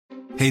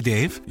Hey,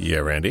 Dave. Yeah,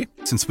 Randy?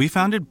 Since we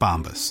founded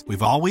Bombas,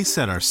 we've always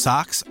said our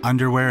socks,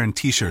 underwear, and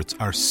T-shirts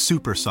are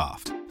super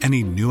soft.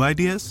 Any new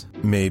ideas?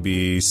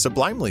 Maybe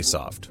sublimely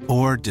soft.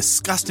 Or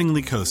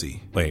disgustingly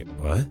cozy. Wait,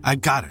 what? I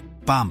got it.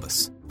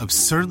 Bombas.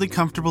 Absurdly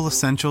comfortable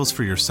essentials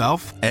for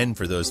yourself and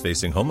for those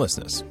facing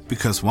homelessness.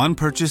 Because one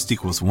purchased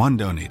equals one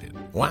donated.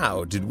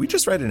 Wow, did we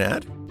just write an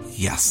ad?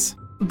 Yes.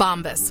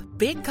 Bombas.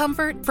 Big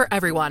comfort for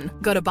everyone.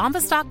 Go to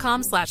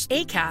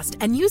bombas.com/ACAST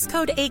and use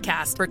code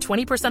ACAST for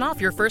 20%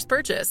 off your first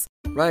purchase.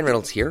 Ryan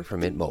Reynolds here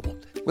from Mint Mobile.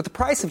 With the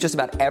price of just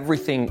about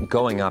everything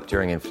going up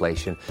during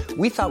inflation,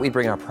 we thought we'd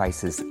bring our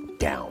prices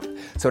down.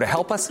 So to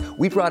help us,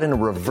 we brought in a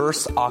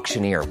reverse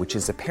auctioneer, which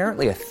is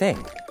apparently a thing.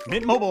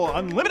 Mint Mobile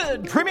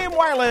Unlimited Premium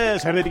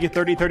Wireless. How to get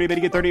 30, 30, bit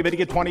to get 30, bit to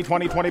get 20,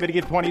 20, 20, bit to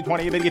get 20,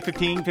 20, bit to get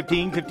 15,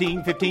 15,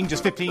 15, 15,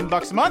 just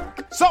 $15 a month?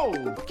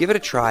 Sold! Give it a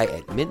try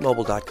at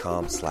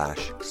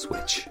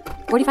mintmobile.com/switch.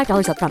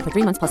 $45 up front for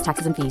 3 months plus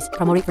taxes and fees.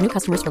 Promo rate for new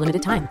customers for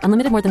limited time.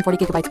 Unlimited more than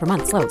 40 gigabytes per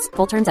month. Slows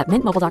full terms at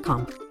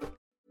mintmobile.com.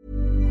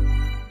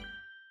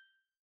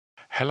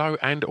 Hello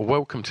and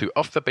welcome to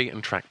Off the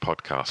Beaten Track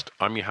podcast.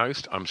 I'm your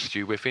host, I'm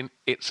Stu Whiffin.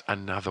 It's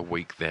another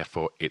week,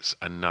 therefore it's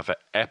another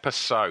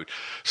episode.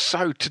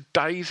 So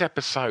today's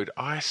episode,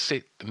 I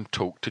sit and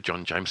talk to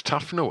John James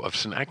Tufnell of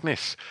St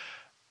Agnes,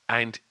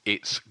 and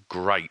it's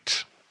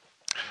great.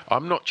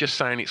 I'm not just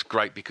saying it's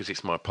great because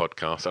it's my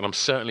podcast, and I'm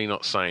certainly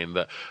not saying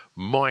that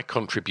my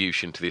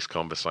contribution to this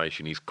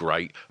conversation is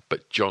great,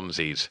 but John's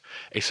is.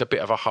 It's a bit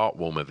of a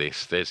heartwarmer,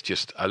 this. There's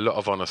just a lot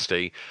of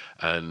honesty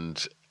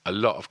and a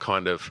lot of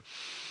kind of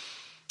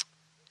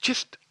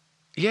just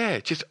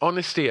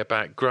honesty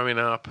about growing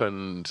up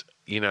and,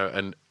 you know,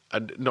 and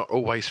not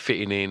always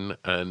fitting in.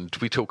 And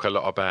we talk a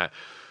lot about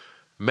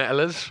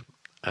metalers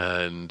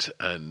and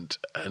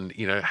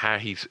you know, how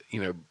he's,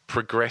 you know,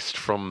 progressed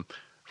from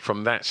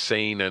that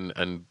scene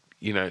and,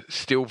 you know,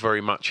 still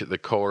very much at the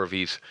core of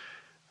his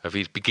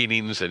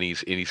beginnings and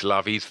his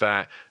love is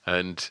that.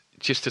 And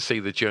just to see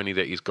the journey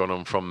that he's gone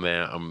on from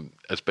there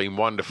has been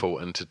wonderful,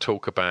 and to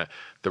talk about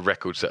the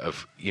records that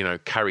have, you know,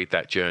 carried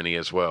that journey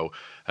as well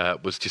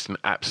was just an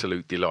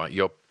absolute delight.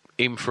 You're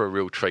in for a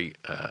real treat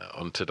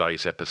on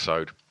today's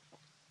episode.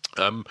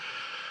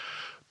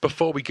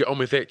 Before we get on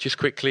with it, just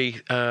quickly,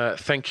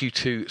 thank you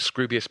to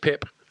Scroobius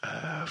Pip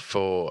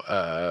for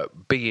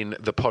being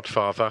the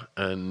podfather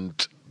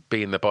and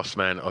being the boss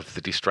man of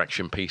the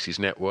Distraction Pieces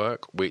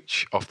Network,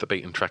 which Off the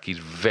Beaten Track is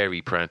very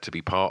proud to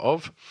be part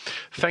of.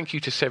 Thank you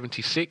to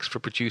 76 for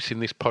producing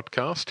this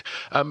podcast.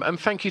 And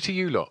thank you to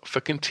you lot for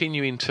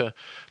continuing to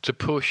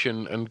push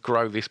and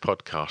grow this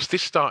podcast.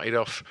 This started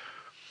off,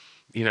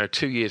 you know,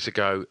 2 years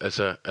ago as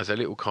a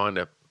little kind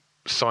of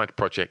side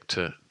project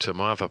to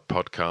my other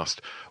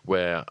podcast,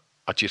 where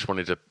I just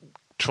wanted to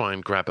try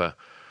and grab an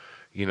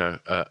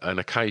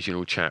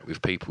occasional chat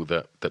with people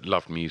that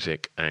loved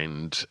music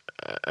and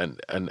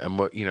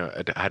what, you know,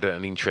 had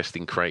an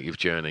interesting creative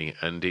journey,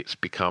 and it's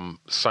become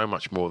so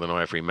much more than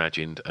I ever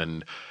imagined.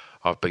 And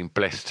I've been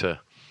blessed to,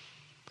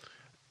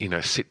 you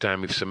know, sit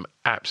down with some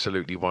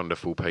absolutely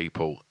wonderful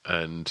people,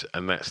 and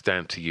that's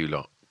down to you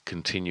lot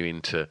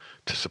continuing to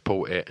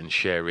support it and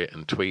share it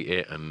and tweet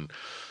it and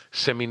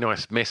send me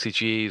nice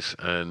messages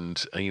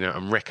and you know,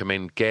 and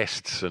recommend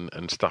guests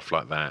and stuff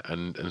like that.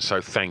 And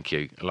so thank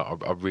you.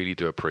 I really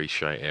do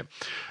appreciate it.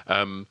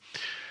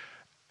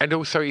 And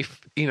also,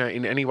 if, you know,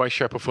 in any way,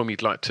 shape or form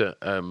you'd like to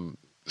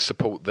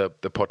support the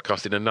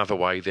podcast in another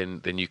way,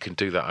 then you can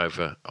do that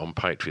over on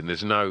Patreon.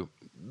 There's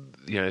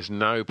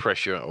no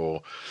pressure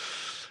or,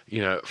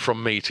 you know,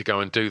 from me to go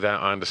and do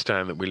that. I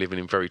understand that we're living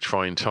in very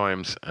trying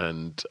times,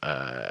 and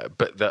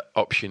but the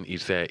option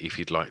is there if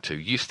you'd like to.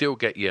 You still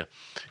get your,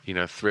 you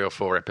know, 3 or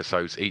 4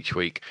 episodes each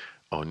week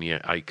on your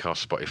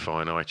Acast,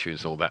 Spotify and iTunes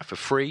and all that for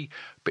free.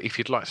 But if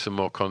you'd like some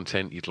more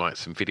content, you'd like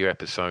some video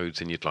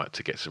episodes, and you'd like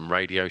to get some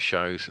radio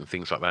shows and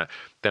things like that,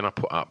 then I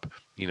put up,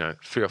 you know,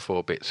 3 or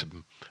 4 bits of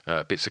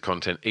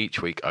content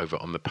each week over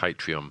on the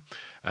Patreon,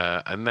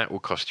 and that will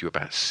cost you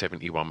about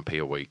 71p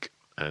a week.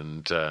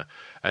 And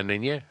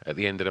then, yeah, at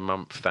the end of the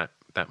month,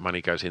 that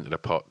money goes into the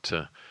pot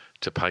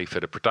to pay for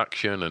the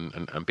production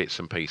and bits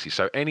and pieces.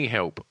 So any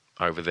help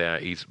over there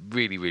is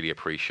really, really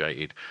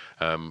appreciated.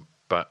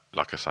 But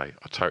like I say,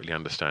 I totally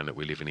understand that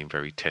we're living in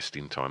very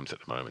testing times at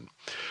the moment.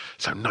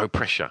 So no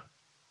pressure.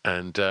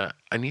 And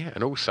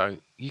also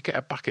you get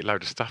a bucket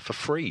load of stuff for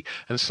free.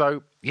 And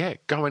so, yeah,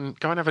 go and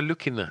have a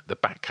look in the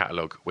back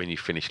catalogue when you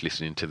finish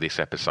listening to this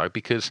episode,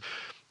 because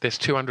there's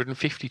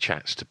 250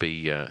 chats to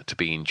be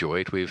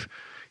enjoyed with.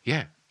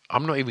 Yeah,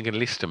 I'm not even going to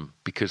list them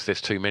because there's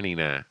too many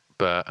now.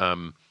 But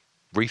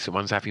recent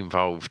ones have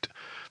involved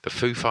the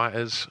Foo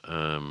Fighters,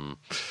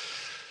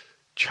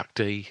 Chuck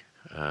D,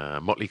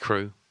 Motley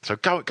Crue. So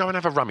go and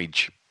have a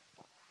rummage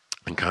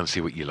and go and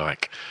see what you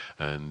like.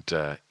 And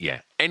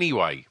yeah,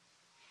 anyway,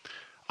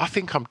 I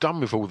think I'm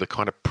done with all the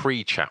kind of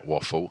pre-chat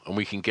waffle, and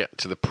we can get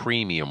to the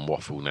premium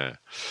waffle now.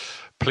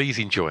 Please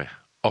enjoy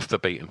Off the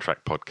Beaten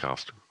Track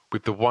podcast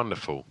with the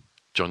wonderful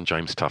John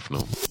James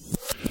Tufnell.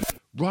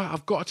 Right,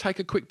 I've got to take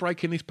a quick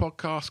break in this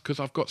podcast because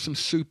I've got some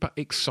super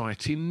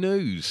exciting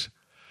news.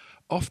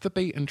 Off the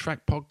Beaten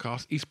Track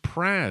podcast is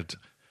proud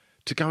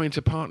to go into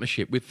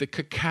partnership with the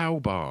Cacao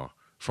Bar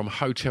from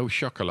Hotel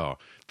Chocolat.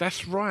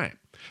 That's right.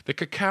 The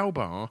Cacao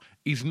Bar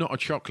is not a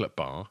chocolate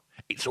bar.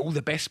 It's all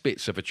the best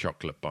bits of a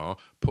chocolate bar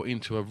put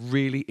into a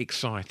really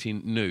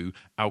exciting new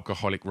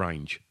alcoholic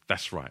range.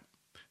 That's right.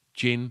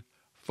 Gin,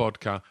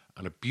 vodka,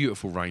 and a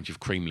beautiful range of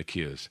cream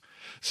liqueurs.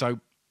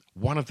 So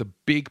one of the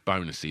big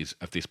bonuses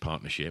of this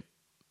partnership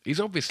is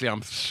obviously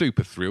I'm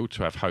super thrilled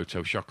to have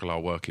Hotel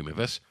Chocolat working with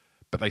us,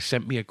 but they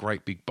sent me a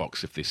great big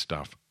box of this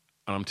stuff.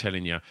 And I'm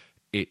telling you,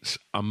 it's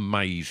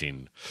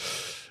amazing.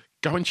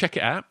 Go and check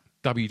it out,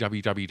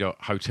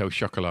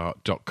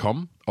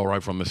 www.hotelchocolat.com, or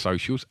over on the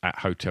socials at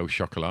Hotel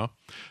Chocolat.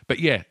 But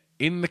yeah,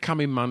 in the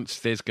coming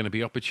months, there's going to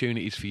be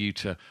opportunities for you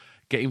to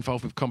get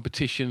involved with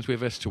competitions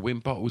with us, to win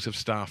bottles of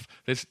stuff.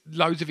 There's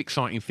loads of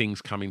exciting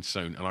things coming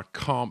soon, and I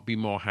can't be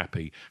more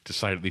happy to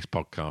say that this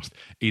podcast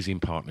is in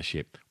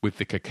partnership with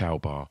the Cacao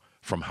Bar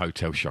from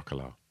Hotel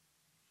Chocolat.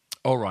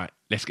 All right,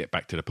 let's get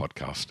back to the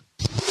podcast.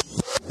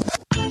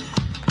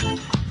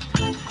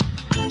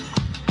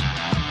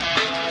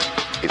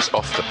 It's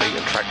Off the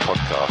Beaten Track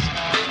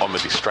podcast on the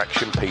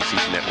Distraction Pieces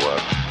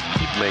Network.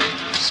 With me,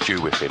 Stu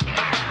Whiffen.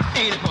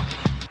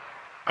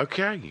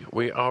 Okay,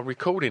 we are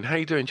recording. How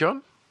you doing,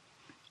 John?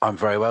 I'm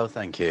very well,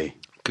 thank you.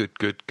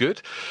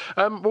 Good.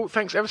 Well,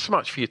 thanks ever so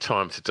much for your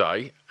time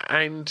today.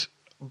 And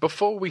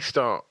before we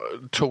start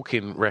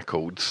talking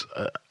records,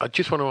 I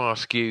just want to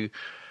ask you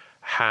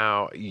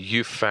how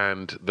you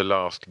found the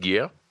last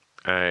year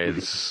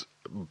as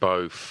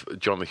both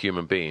John the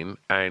human being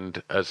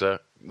and as a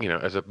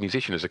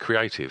musician, as a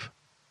creative.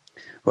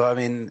 Well, I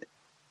mean,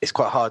 it's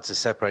quite hard to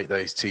separate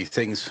those two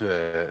things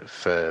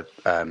for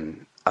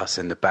us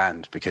in the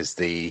band, because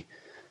the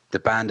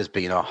band has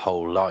been our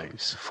whole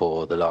lives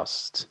for the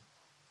last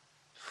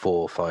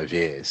 4 or 5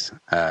 years.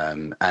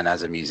 And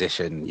as a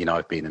musician,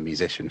 I've been a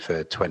musician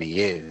for 20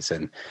 years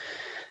and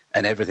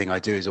everything I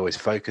do is always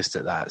focused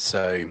at that.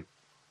 So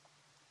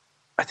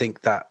I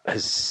think that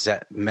has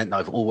meant that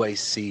I've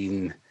always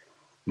seen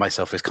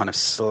myself as kind of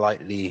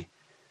slightly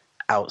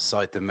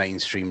outside the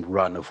mainstream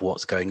run of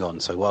what's going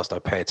on. So whilst I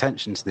pay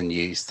attention to the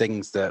news,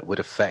 things that would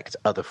affect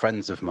other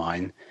friends of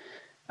mine,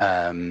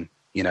 worrying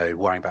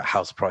about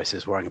house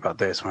prices, worrying about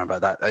this, worrying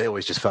about that, I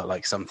always just felt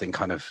like something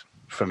kind of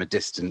from a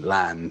distant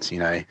land,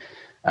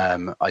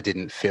 I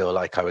didn't feel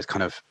like I was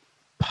kind of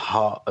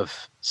part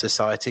of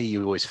society.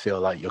 You always feel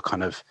like you're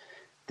kind of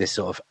this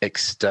sort of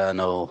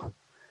external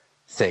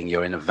thing.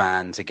 You're in a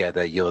van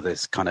together, you're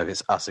this kind of,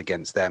 it's us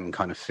against them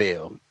kind of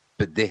feel.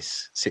 But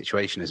this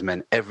situation has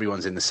meant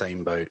everyone's in the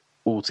same boat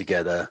all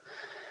together.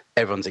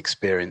 Everyone's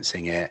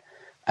experiencing it.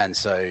 And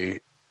so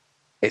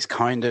it's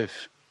kind of,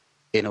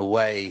 in a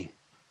way,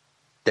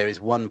 there is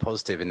one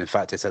positive. And in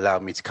fact, it's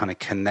allowed me to kind of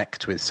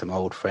connect with some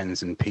old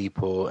friends and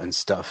people and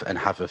stuff and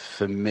have a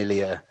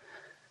familiar,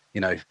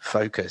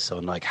 focus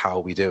on like, how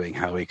are we doing?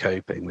 How are we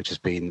coping? Which has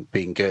been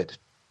good.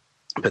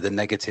 But the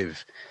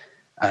negative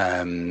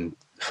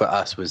for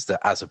us was that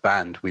as a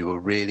band, we were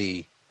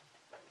really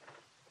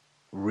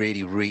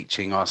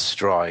reaching our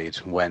stride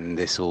when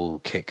this all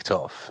kicked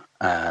off.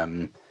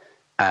 And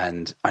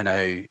I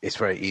know it's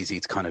very easy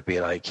to kind of be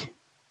like,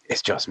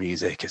 it's just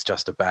music, it's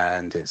just a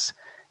band, it's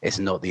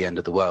not the end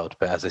of the world.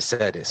 But as I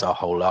said, it's our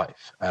whole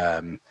life.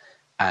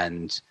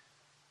 And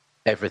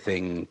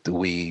everything that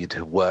we'd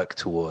work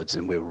towards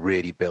and we're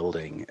really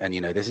building. And,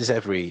 this is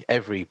every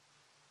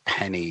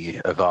penny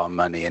of our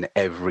money and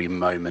every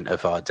moment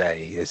of our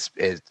day has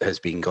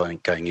been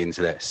going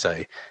into this.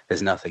 So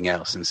there's nothing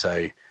else. And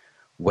so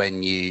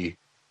when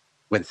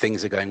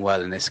things are going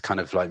well and it's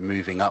kind of like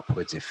moving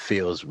upwards, it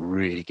feels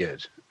really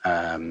good.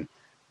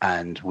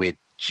 And we'd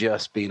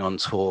just been on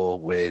tour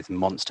with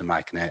Monster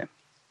Magnet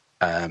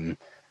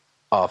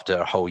after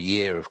a whole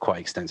year of quite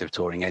extensive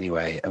touring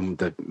anyway. And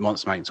the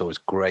Monster Magnet tour was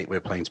great. We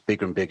were playing to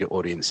bigger and bigger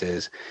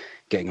audiences,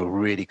 getting a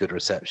really good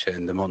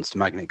reception. The Monster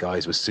Magnet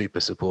guys were super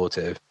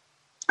supportive.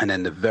 And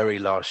then the very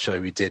last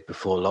show we did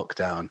before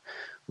lockdown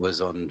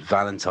was on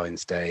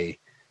Valentine's Day,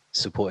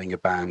 supporting a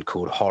band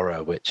called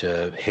Horror, which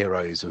are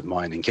heroes of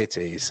mine and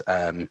Kitty's.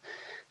 And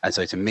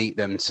so to meet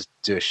them, to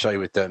do a show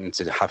with them,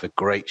 to have a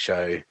great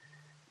show,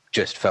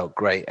 just felt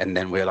great. And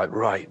then we're like,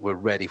 right, we're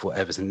ready for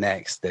whatever's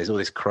next. There's all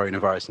this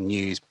coronavirus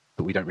news,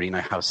 but we don't really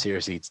know how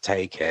seriously to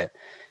take it.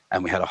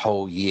 And we had a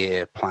whole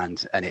year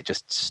planned and it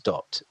just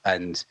stopped.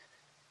 And,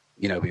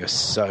 we were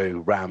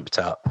so ramped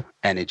up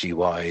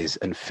energy-wise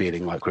and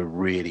feeling like we're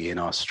really in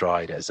our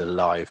stride as a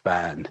live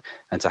band.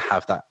 And to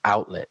have that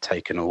outlet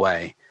taken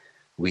away,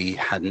 we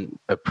hadn't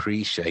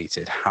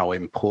appreciated how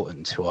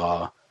important to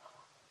our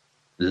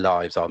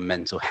lives, our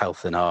mental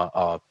health and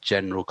our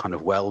general kind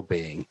of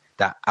well-being,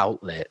 that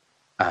outlet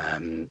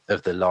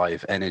of the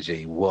live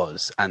energy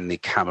was, and the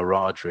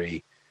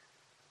camaraderie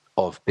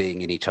of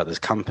being in each other's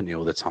company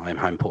all the time,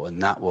 how important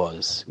that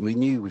was. We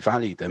knew we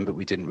valued them, but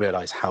we didn't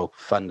realize how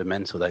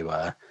fundamental they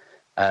were.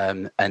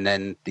 And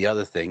then the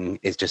other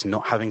thing is just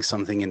not having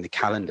something in the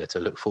calendar to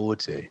look forward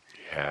to.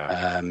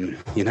 Yeah.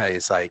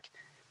 It's like,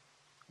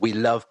 we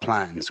love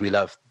plans. We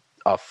love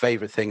our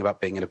favorite thing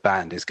about being in a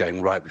band is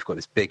going, right, we've got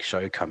this big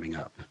show coming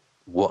up.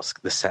 What's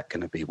the set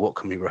going to be? What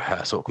can we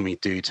rehearse? What can we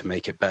do to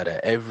make it better?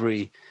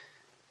 Everything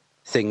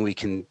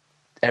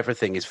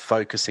is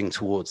focusing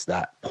towards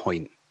that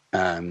point.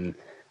 And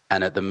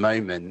at the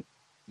moment,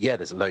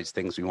 there's loads of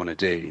things we want to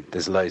do.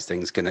 There's loads of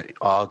things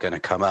are going to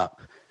come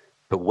up.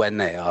 But when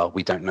they are,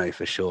 we don't know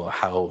for sure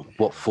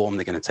what form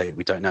they're going to take.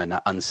 We don't know. And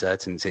that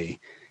uncertainty,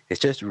 it's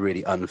just a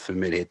really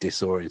unfamiliar,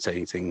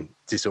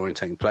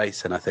 disorientating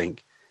place. And I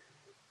think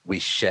we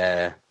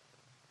share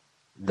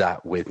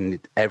that with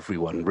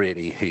everyone,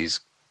 really, who's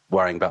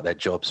worrying about their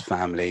jobs,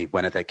 family,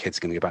 when are their kids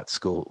going to go back to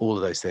school, all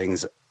of those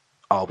things.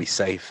 I'll be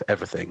safe,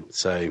 everything.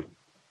 So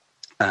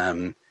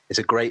it's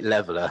a great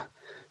leveler,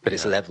 but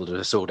it's leveled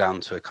us all down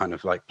to a kind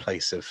of like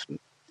place of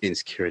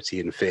insecurity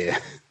and fear.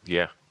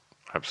 Yeah.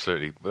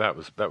 Absolutely. That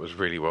was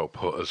really well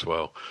put as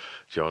well,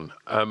 John.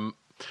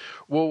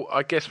 Well,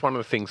 I guess one of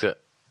the things that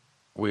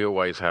we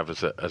always have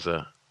as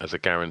a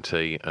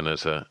guarantee and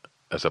as a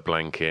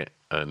blanket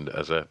and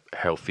as a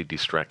healthy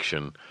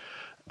distraction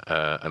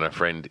and a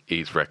friend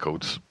is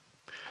records.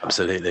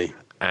 Absolutely.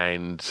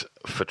 And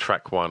for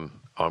track one,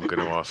 I'm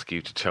going to ask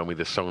you to tell me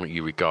the song that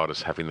you regard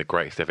as having the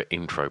greatest ever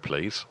intro,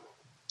 please.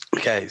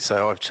 Okay,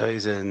 so I've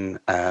chosen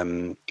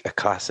a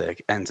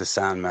classic, Enter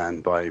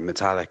Sandman by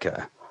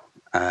Metallica.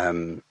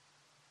 I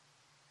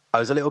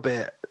was a little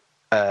bit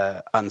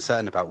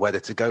uncertain about whether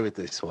to go with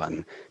this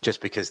one,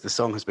 just because the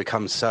song has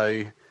become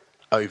so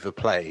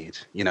overplayed.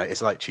 You know,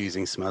 it's like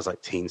choosing Smells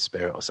Like Teen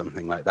Spirit or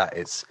something like that.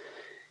 It's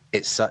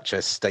such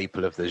a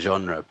staple of the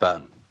genre.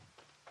 But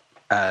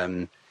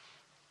the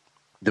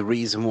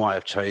reason why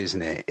I've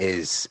chosen it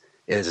is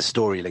there's a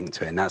story linked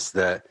to it, and that's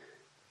that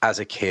as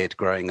a kid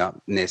growing up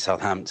near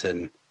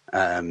Southampton,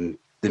 the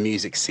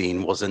music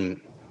scene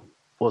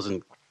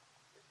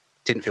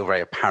didn't feel very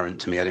apparent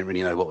to me. I didn't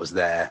really know what was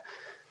there.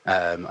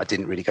 I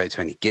didn't really go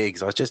to any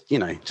gigs. I was just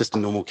a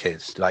normal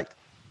kid, like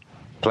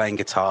playing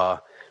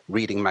guitar,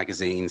 reading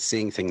magazines,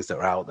 seeing things that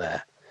were out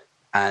there.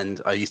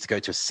 And I used to go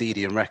to a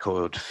CD and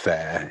record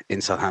fair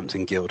in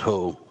Southampton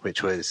Guildhall,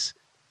 which was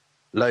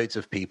loads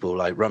of people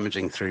like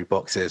rummaging through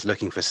boxes,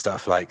 looking for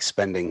stuff, like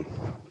spending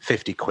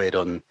 50 quid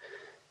on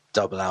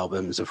double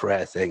albums of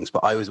rare things.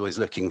 But I was always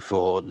looking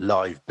for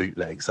live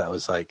bootlegs. That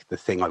was like the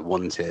thing I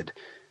wanted.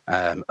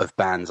 Of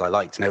bands I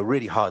liked, and they were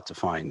really hard to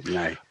find,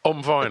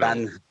 On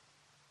vinyl?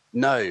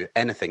 No,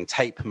 anything.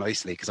 Tape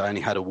mostly, because I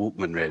only had a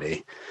Walkman,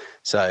 really.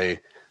 So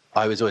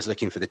I was always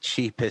looking for the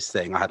cheapest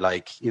thing. I had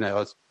I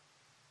was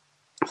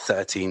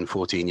 13,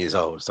 14 years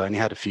old, so I only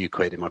had a few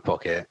quid in my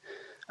pocket,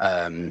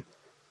 and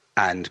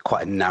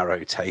quite a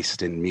narrow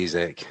taste in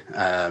music.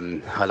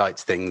 I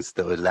liked things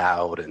that were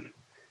loud, and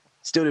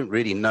still didn't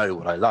really know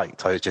what I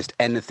liked. I was just,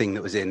 anything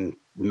that was in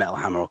Metal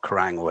Hammer or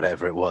Kerrang or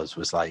whatever it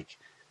was like,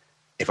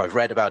 if I've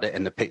read about it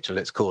and the picture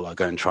looks cool, I'll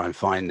go and try and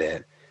find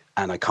it.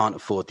 And I can't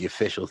afford the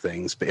official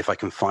things, but if I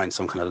can find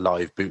some kind of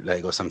live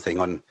bootleg or something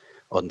on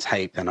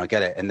tape, then I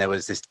get it. And there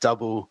was this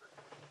double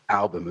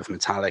album of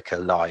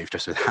Metallica live,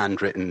 just with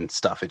handwritten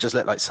stuff. It just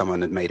looked like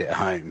someone had made it at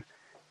home.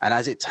 And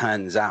as it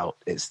turns out,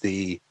 it's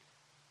a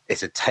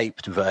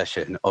taped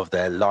version of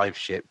their live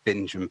shit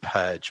Binge and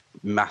Purge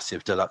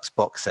massive deluxe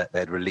box set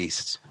they'd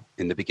released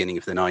in the beginning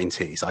of the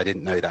 90s. I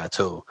didn't know that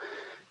at all.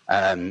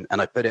 And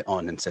I put it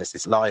on, and says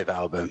this live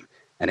album.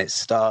 And it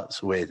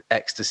starts with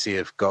Ecstasy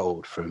of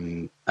Gold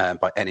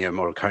by Ennio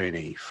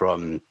Morricone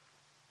from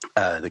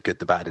The Good,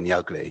 the Bad and the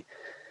Ugly.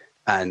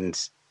 And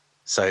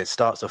so it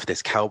starts off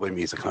this cowboy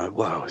music. I'm like,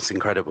 whoa, it's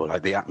incredible.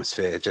 Like the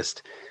atmosphere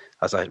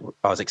I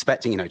was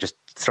expecting, just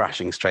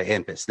thrashing straight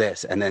in, but it's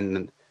this. And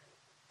then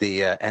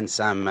the Enter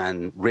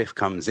Sandman riff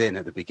comes in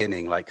at the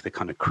beginning, like the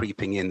kind of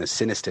creeping in, the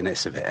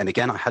sinisterness of it. And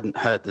again, I hadn't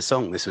heard the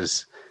song. This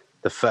was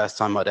the first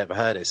time I'd ever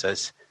heard it. So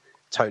it's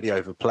totally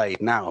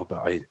overplayed now,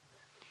 but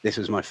this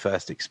was my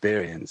first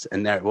experience,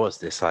 and there it was,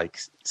 this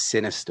like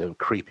sinister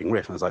creeping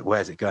riff. I was like,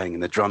 where's it going?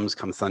 And the drums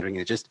come thundering,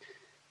 and just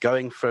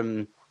going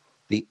from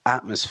the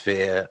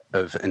atmosphere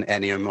of an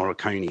Ennio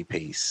Morricone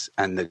piece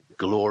and the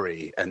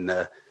glory and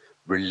the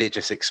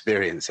religious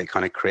experience it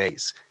kind of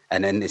creates,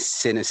 and then this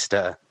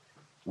sinister,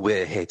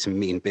 we're here to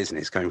mean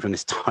business, going from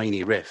this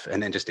tiny riff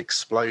and then just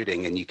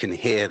exploding, and you can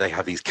hear they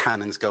have these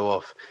cannons go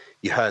off.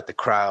 You heard the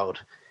crowd,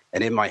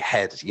 and in my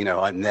head,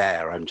 I'm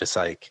there. I'm just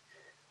like,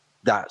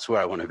 that's where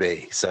I want to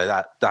be.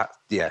 So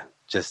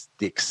just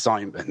the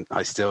excitement.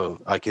 I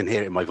can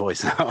hear it in my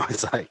voice now.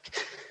 It's like,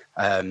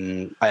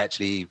 I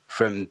actually,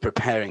 from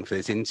preparing for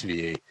this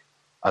interview,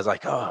 I was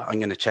like, I'm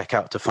going to check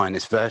out to find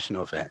this version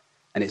of it.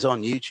 And it's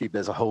on YouTube.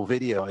 There's a whole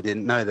video. I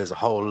didn't know there's a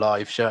whole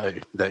live show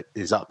that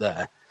is up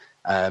there.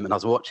 And I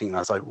was watching and I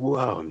was like,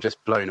 whoa, I'm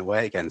just blown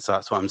away again. So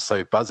that's why I'm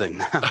so buzzing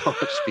now. I've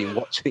just been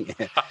watching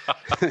it.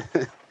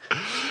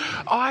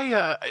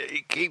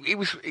 It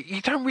was.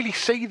 You don't really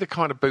see the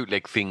kind of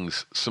bootleg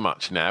things so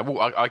much now.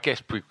 Well, I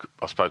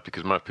suppose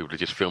because most people are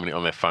just filming it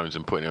on their phones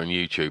and putting it on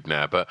YouTube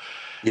now. But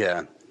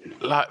yeah,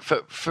 like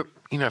for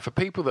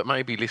people that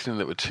may be listening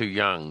that were too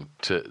young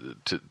to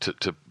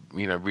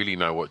really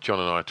know what John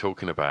and I are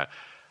talking about.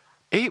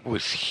 It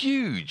was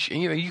huge.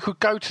 And, you could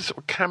go to sort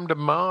of Camden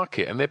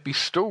Market and there'd be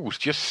stalls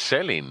just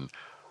selling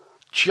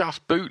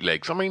just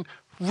bootlegs. I mean,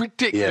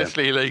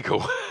 ridiculously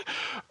illegal.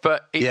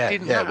 But it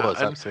didn't matter. Yeah, it was,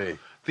 and absolutely.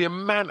 the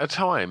amount of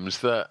times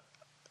that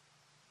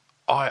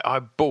I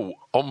bought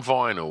on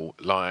vinyl,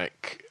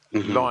 like,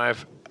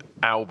 live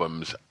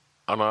albums,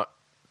 and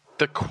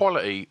the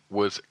quality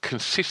was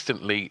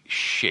consistently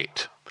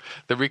shit.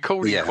 The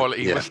recording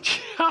quality was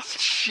just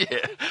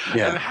shit.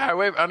 Yeah.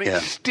 And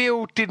it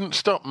still didn't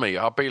stop me.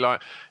 I'd be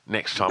like,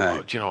 next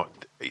time, do you know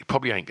what? It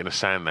probably ain't going to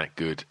sound that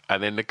good.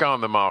 And then the guy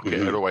on the market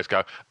would always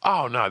go,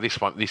 oh, no, this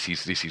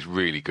is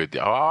really good.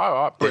 Oh,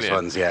 all right,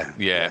 brilliant. This one's,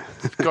 Yeah,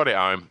 got it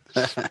home.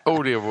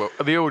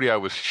 The audio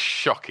was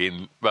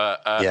shocking,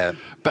 but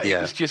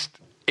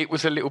it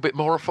was a little bit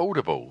more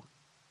affordable.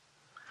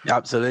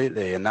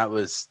 Absolutely, and that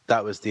was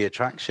the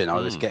attraction. I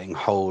was getting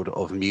hold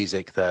of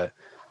music that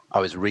I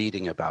was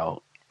reading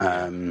about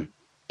in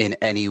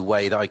any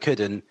way that I could,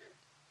 and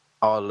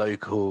our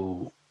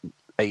local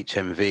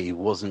HMV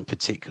wasn't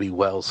particularly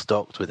well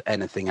stocked with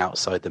anything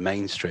outside the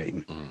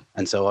mainstream,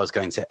 and so I was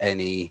going to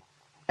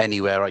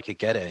anywhere I could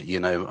get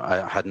it.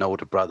 I had an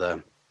older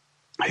brother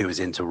who was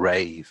into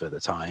rave at the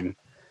time,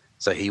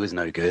 so he was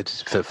no good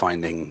for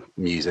finding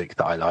music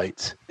that I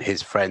liked.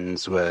 His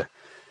friends were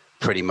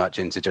pretty much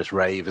into just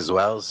rave as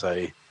well,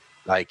 so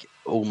like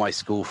all my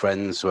school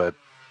friends were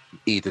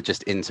either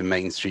just into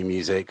mainstream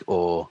music,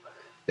 or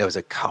there was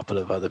a couple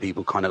of other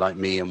people kind of like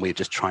me, and we'd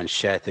just try and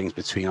share things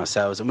between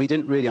ourselves, and we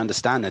didn't really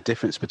understand the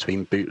difference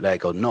between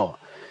bootleg or not.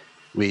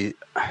 It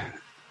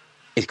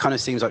kind of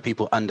seems like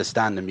people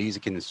understand the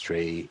music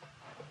industry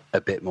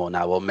a bit more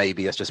now, or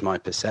maybe that's just my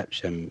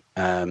perception.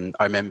 I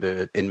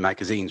remember in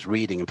magazines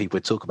reading, and people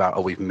would talk about,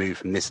 oh, we've moved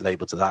from this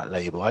label to that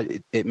label.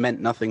 It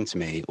meant nothing to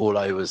me. All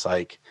I was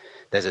like,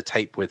 there's a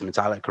tape with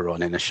Metallica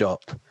on in a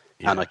shop,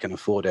 and I can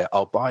afford it,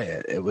 I'll buy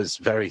it. It was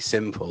very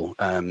simple.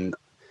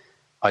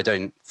 I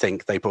don't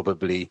think they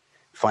probably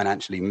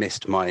financially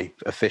missed my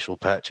official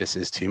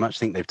purchases too much. I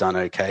think they've done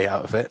okay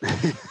out of it.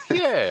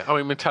 Yeah,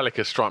 I mean,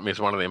 Metallica strike me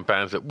as one of them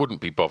bands that wouldn't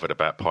be bothered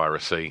about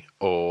piracy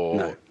or...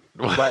 No.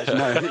 But,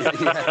 no,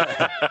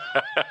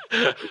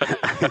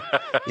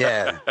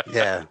 yeah.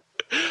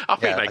 I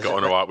think they got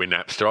on all right with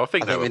Napster. I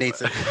think we need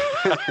to...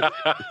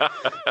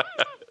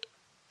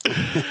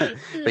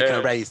 We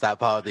can erase that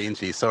part of the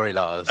interview. Sorry,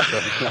 Lars.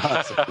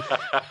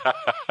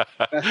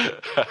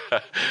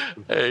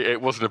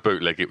 It wasn't a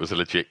bootleg; it was a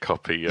legit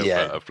copy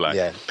of Black.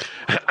 Yeah,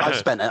 I've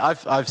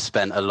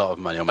spent a lot of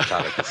money on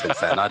Metallica since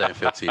then. I don't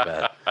feel too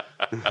bad.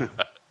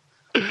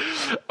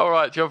 All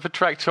right, John. For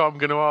track 2, I'm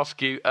going to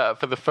ask you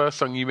for the first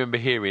song you remember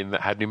hearing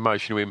that had an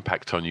emotional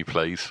impact on you,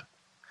 please.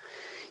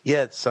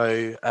 Yeah,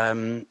 so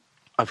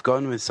I've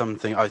gone with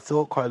something. I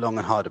thought quite long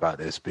and hard about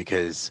this,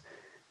 because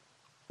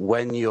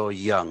when you're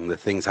young, the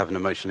things have an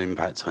emotional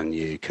impact on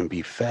you can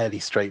be fairly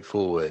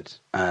straightforward.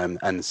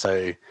 And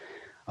so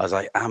I was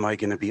like, am I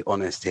going to be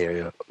honest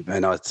here?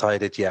 And I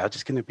decided, I'm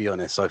just going to be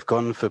honest. So I've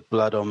gone for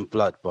Blood on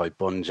Blood by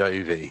Bon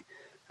Jovi,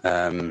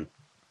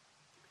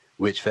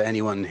 which for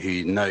anyone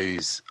who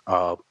knows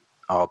our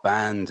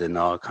band and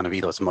our kind of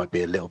ethos might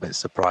be a little bit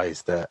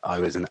surprised that I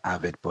was an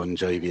avid Bon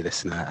Jovi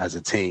listener as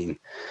a teen.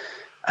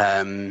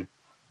 But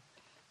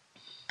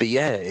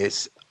yeah,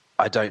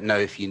 I don't know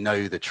if you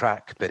know the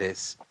track, but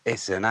it's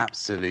an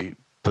absolute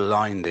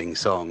blinding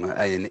song.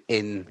 And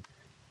in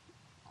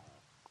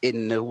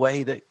the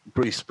way that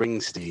Bruce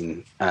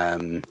Springsteen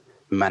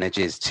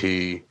manages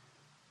to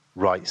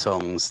write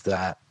songs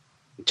that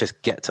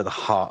just get to the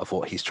heart of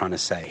what he's trying to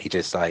say. He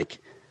just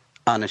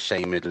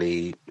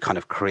unashamedly kind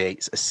of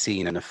creates a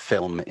scene and a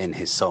film in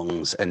his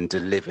songs and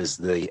delivers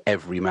the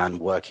everyman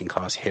working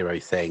class hero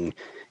thing.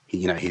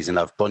 He's in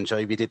love. Bon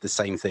Jovi did the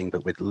same thing,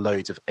 but with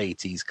loads of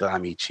 80s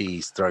glammy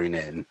cheese thrown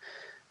in.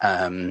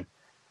 And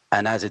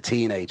as a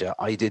teenager,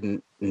 I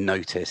didn't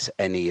notice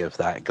any of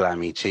that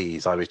glammy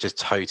cheese. I was just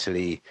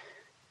totally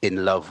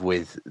in love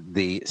with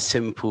the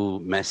simple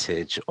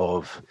message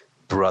of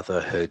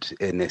brotherhood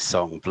in this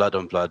song. Blood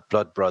on Blood,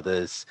 blood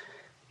brothers.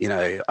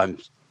 I'm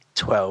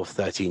 12,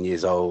 13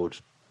 years old,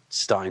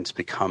 starting to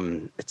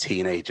become a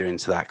teenager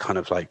into that kind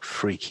of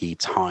freaky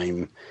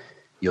time.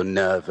 You're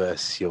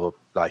nervous. You're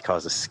I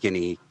was a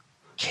skinny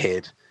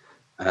kid.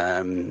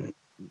 The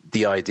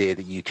idea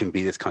that you can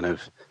be this kind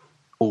of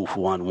all for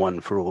one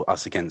for all,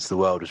 us against the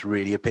world was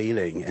really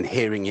appealing. And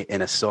hearing it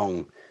in a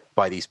song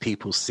by these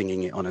people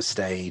singing it on a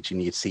stage,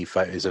 and you'd see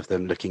photos of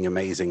them looking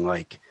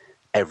amazing,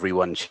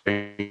 everyone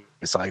cheering.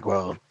 It's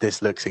well,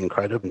 this looks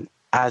incredible.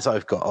 As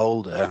I've got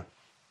older,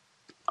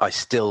 I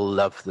still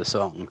love the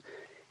song,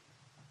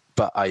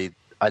 but I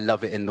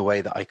love it in the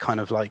way that I kind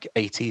of like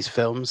 80s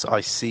films.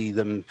 I see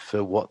them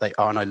for what they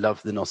are, and I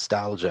love the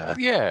nostalgia.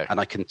 Yeah. And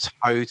I can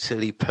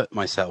totally put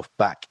myself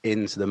back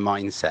into the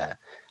mindset,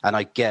 and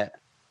I get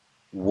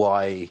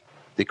why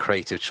the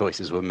creative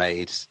choices were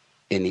made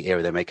in the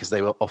era they made, because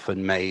they were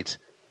often made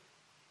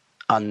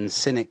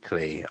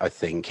uncynically. I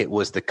think it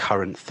was the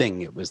current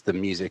thing. It was the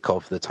music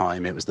of the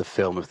time. It was the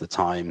film of the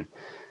time.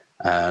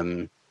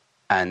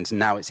 And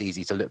now it's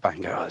easy to look back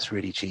and go, oh, it's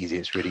really cheesy,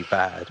 it's really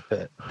bad.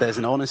 But there's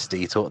an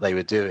honesty to what they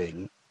were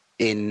doing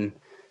in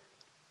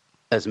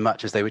as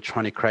much as they were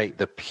trying to create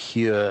the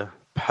pure,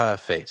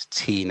 perfect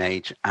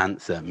teenage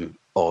anthem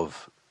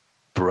of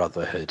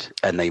brotherhood,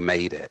 and they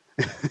made it.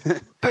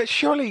 But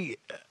surely,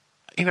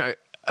 you know,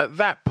 at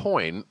that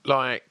point,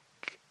 like,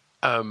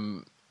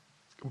 Bon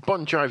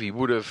Jovi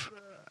would have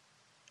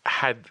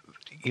had,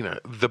 you know,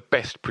 the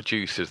best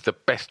producers, the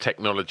best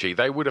technology.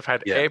 They would have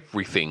had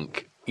everything,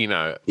 you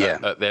know,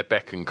 at their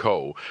beck and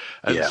call.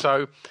 And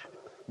so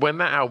when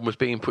that album was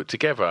being put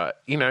together,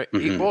 you know,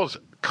 it was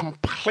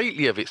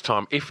completely of its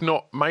time, if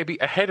not maybe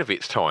ahead of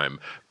its time.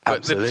 But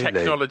Absolutely. the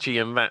technology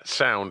and that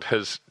sound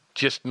has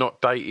just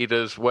not dated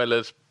as well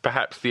as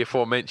perhaps the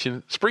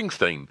aforementioned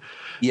Springsteen.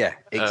 Yeah,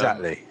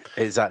 exactly.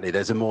 Exactly.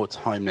 There's a more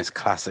timeless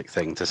classic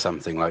thing to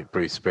something like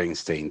Bruce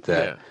Springsteen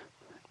that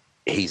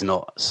he's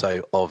not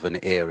so of an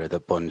era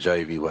that Bon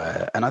Jovi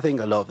were. And I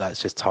think a lot of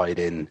that's just tied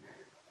in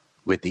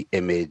with the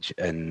image,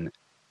 and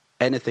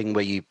anything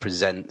where you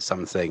present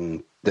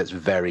something that's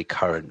very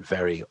current,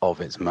 very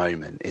of its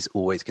moment, is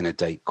always going to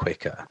date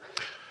quicker.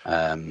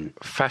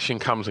 Fashion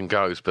comes and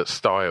goes, but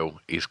style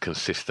is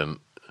consistent.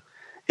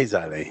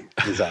 Exactly.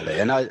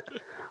 And I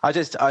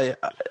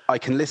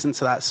can listen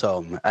to that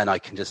song and I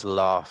can just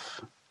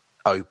laugh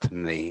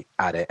openly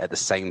at it at the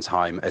same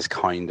time as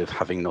kind of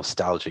having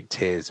nostalgic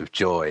tears of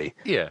joy.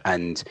 Yeah.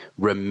 And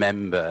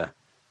remember,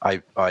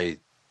 I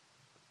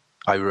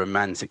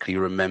romantically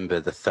remember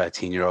the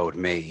 13-year-old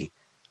me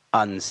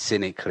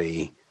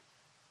uncynically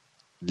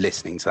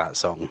listening to that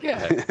song.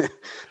 Yeah.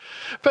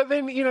 But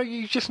then, you know,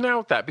 you just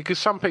nailed that, because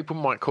some people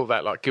might call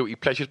that like guilty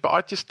pleasures, but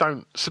I just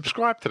don't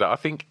subscribe to that. I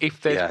think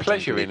if there's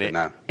pleasure in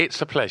it, it's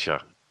a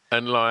pleasure.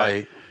 And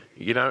like,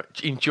 you know,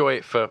 enjoy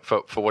it for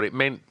what it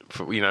meant,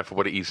 for, you know, for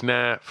what it is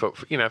now, for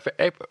you know, for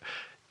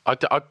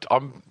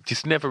I'm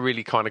just never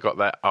really kind of got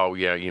that, oh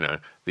yeah, you know,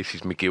 this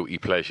is my guilty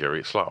pleasure.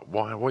 It's like,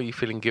 why are you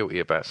feeling guilty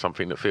about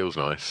something that feels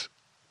nice?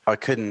 I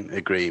couldn't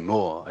agree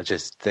more. I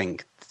just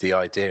think the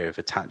idea of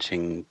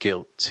attaching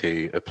guilt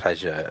to a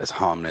pleasure as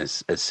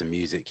harmless as some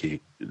music you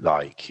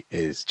like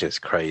is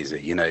just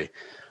crazy. You know,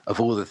 of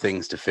all the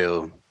things to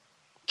feel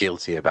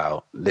guilty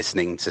about,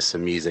 listening to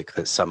some music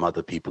that some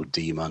other people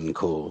deem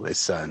uncool is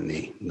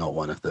certainly not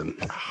one of them.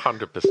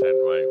 100%,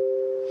 mate.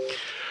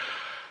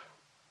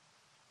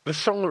 The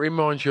song that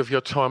reminds you of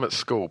your time at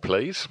school,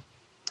 please.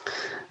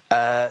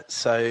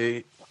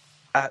 So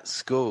at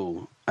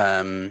school,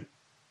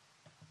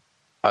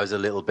 I was a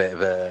little bit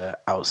of a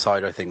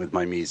outsider, I think, with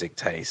my music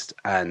taste,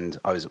 and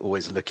I was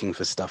always looking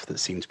for stuff that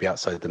seemed to be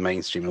outside the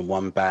mainstream. And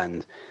one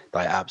band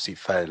that I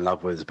absolutely fell in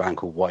love with is a band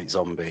called White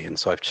Zombie, and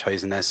so I've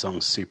chosen their song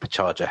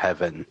Supercharger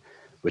Heaven,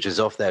 which is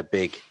off their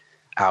big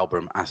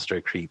album Astro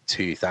Creep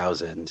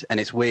 2000. And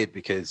it's weird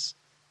because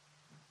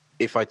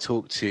if I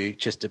talk to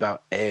just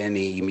about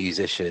any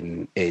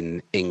musician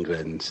in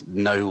England,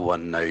 no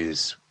one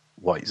knows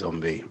White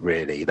Zombie,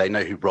 really. They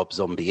know who Rob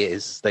Zombie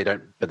is,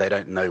 but they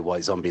don't know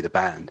White Zombie the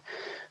band.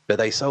 But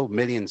they sold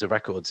millions of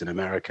records in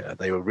America.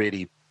 They were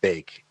really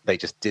big. They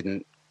just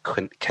didn't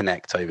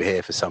connect over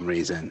here for some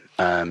reason.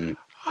 I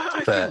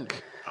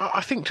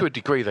think to a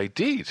degree they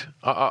did.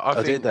 I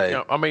think, did they? You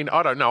know, I mean,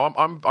 I don't know.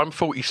 I'm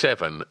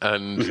 47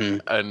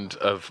 and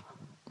of,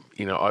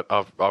 you know,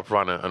 I've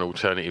run an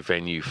alternative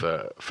venue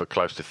for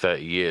close to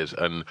 30 years,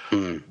 and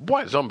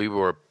White Zombie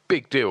were a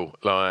big deal,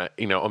 like,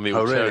 you know, on the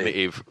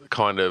alternative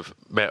kind of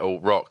metal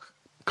rock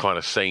kind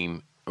of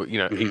scene, you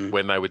know,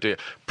 when they were doing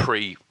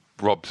pre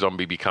Rob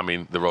Zombie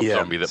becoming the Rob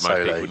Zombie that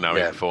most people know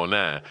him for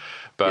now.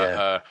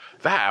 But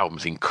that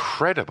album's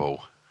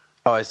incredible.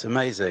 Oh, it's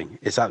amazing.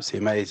 It's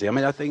absolutely amazing. I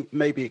mean, I think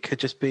maybe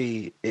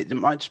it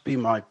might just be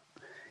my, you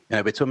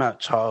know, we're talking about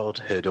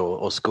childhood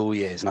or school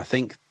years, and I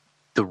think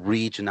the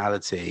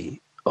regionality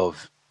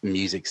of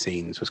music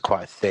scenes was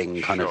quite a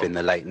thing kind of in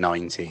the late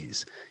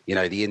 90s. You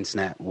know, the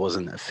internet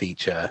wasn't a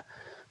feature.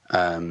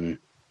 And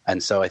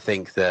so I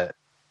think that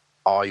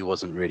I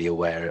wasn't really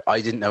aware.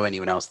 I didn't know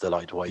anyone else that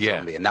liked White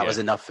Zombie. And that was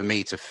enough for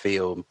me to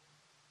feel,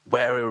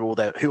 where are all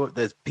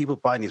there's people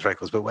buying these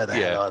records, but where the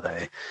hell are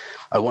they?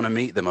 I want to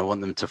meet them. I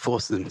want them to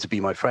force them to be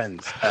my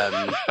friends.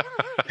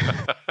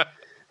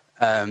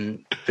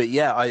 But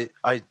yeah,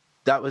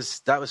 that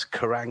was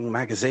Kerrang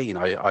magazine.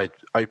 I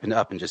opened it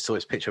up and just saw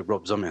this picture of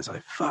Rob Zombie. I was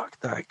like, fuck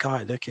that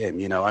guy, look at him.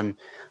 You know,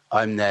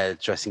 I'm there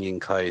dressing in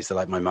clothes that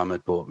like my mum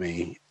had bought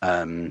me,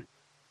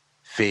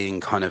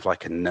 feeling kind of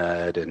like a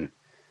nerd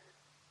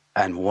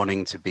and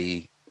wanting to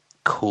be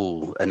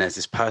cool. And there's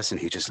this person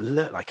who just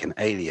looked like an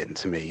alien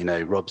to me. You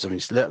know, Rob Zombie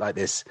just looked like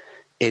this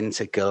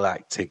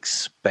intergalactic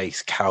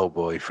space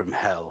cowboy from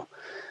hell.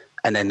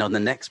 And then on the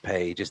next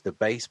page is the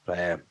bass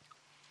player,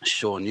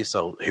 Sean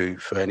Yseult, who,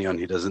 for anyone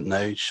who doesn't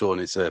know, Sean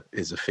is a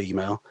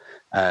female.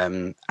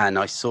 And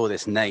I saw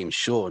this name,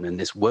 Sean, and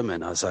this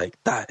woman. I was like,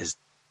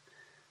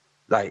 am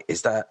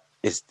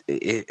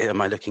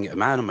I looking at a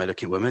man? Am I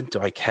looking at a woman? Do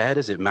I care?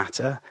 Does it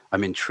matter?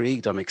 I'm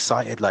intrigued. I'm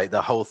excited. Like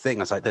the whole thing.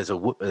 I was like, there's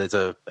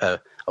a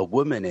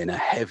woman in a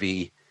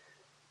heavy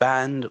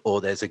band,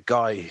 or there's a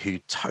guy who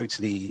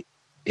totally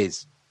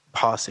is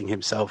passing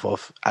himself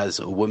off as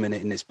a woman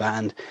in this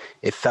band.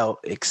 It felt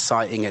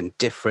exciting and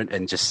different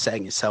and just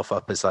setting itself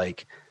up as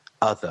like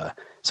other.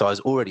 So I was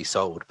already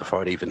sold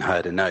before I'd even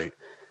heard a note.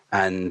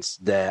 And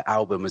their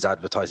album was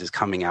advertised as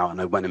coming out, and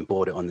I went and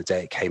bought it on the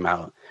day it came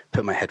out,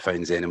 put my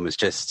headphones in, and was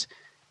just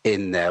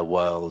in their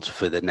world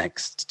for the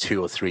next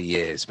 2 or 3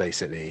 years,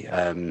 basically.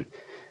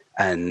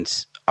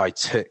 And I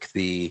took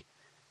the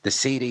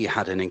CD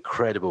had an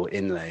incredible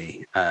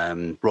inlay.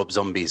 Rob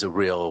Zombie's a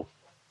real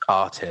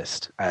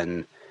artist,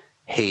 and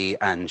he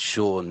and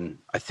Sean,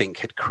 I think,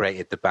 had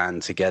created the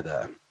band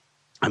together,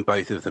 and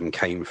both of them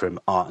came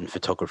from art and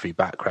photography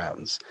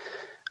backgrounds.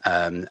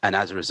 And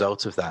as a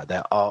result of that,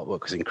 their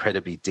artwork was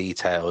incredibly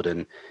detailed,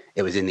 and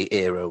it was in the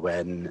era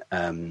when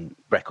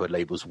record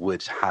labels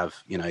would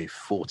have,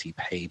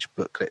 40-page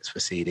booklets for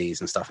CDs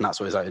and stuff. And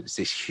that's what it was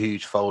this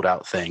huge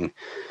fold-out thing,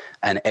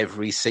 and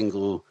every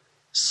single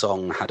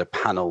song had a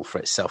panel for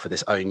itself with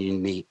its own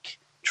unique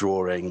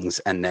drawings,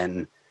 and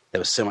then there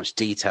was so much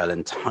detail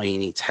and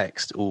tiny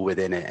text all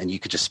within it, and you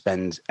could just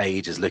spend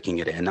ages looking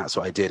at it. And that's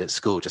what I did at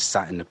school, just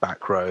sat in the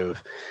back row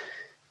of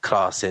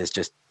classes,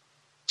 just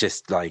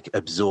like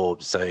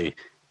absorbed. So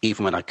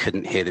even when I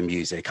couldn't hear the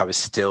music, I was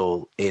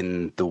still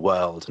in the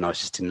world, and I was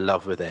just in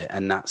love with it.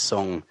 And that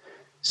song,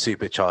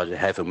 Supercharger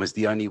Heaven, was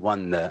the only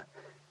one that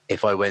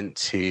if I went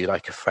to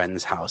like a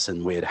friend's house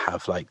and we'd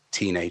have like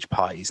teenage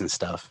parties and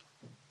stuff,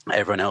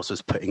 everyone else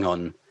was putting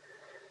on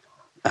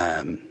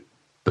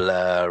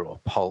Blur or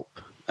Pulp,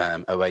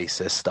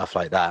 Oasis, stuff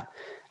like that.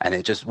 And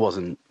it just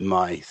wasn't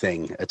my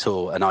thing at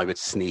all. And I would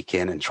sneak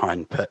in and try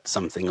and put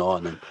something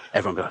on, and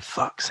everyone would be like,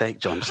 fuck's sake,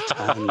 John, just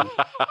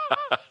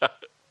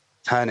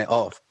turn it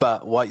off.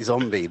 But White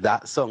Zombie,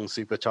 that song,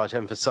 Supercharged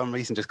Heaven, for some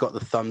reason just got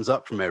the thumbs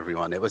up from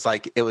everyone. It was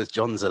like, it was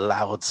John's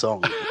allowed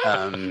song.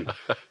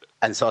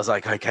 And so I was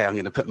like, okay, I'm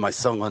going to put my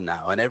song on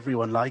now. And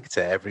everyone liked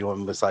it.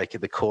 Everyone was like,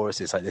 the chorus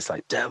is like this,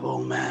 like,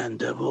 devil man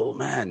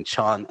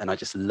chant. And I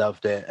just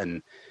loved it.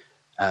 And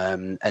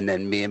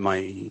then me and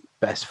my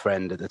best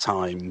friend at the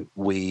time,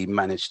 we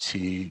managed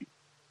to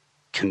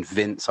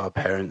convince our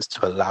parents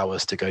to allow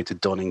us to go to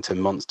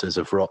Donington Monsters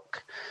of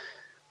Rock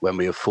when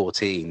we were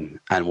 14,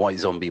 and White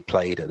Zombie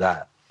played at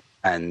that.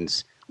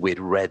 And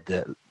we'd read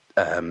that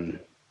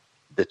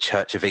the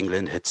Church of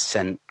England had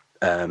sent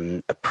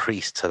a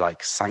priest to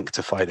like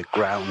sanctify the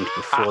ground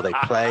before they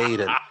played,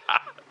 and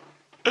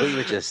we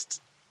were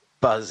just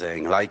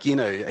buzzing, like,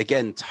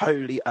 again,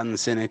 totally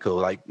uncynical.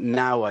 Like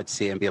now I'd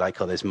see it and be like,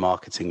 oh, there's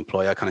marketing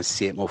ploy. I kind of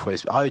see it more for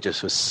this. I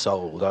just was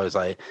sold. I was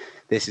like,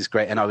 this is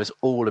great. And I was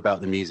all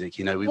about the music,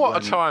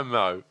 What a time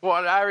though.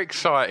 How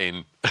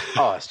exciting.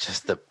 Oh, it's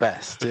just the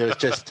best. It was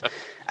just,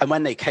 and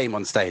when they came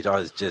on stage, I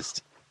was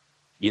just,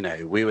 we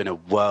were in a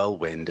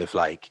whirlwind of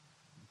like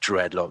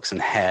dreadlocks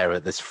and hair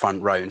at this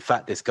front row. In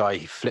fact, this guy,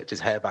 he flipped his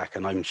hair back,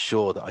 and I'm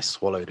sure that I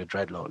swallowed a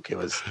dreadlock. It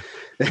was,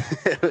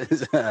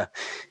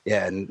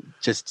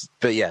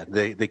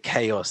 the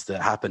chaos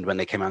that happened when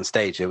they came on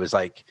stage. It was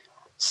like,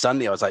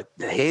 suddenly I was like,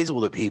 here's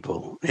all the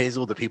people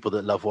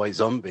that love White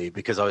Zombie,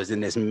 because I was in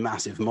this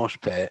massive mosh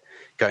pit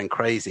going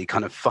crazy,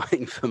 kind of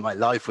fighting for my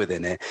life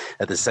within it.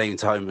 At the same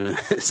time,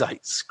 it's like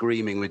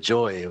screaming with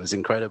joy. It was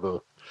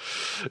incredible.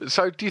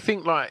 So do you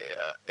think like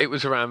it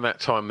was around that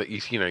time that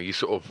you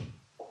sort of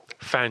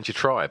found your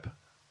tribe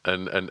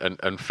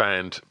and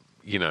found,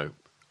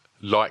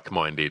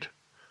 like-minded?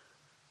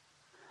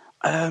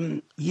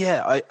 I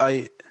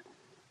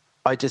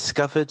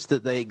discovered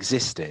that they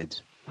existed,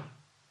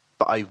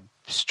 but I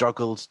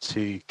struggled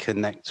to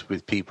connect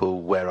with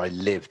people where I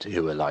lived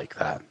who were like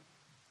that.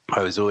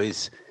 I was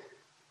always,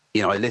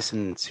 I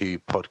listened to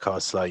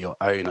podcasts like your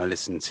own. I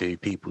listened to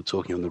people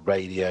talking on the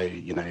radio,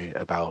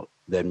 about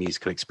their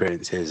musical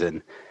experiences,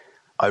 and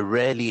I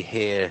rarely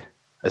hear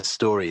a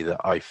story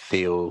that I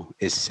feel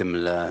is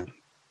similar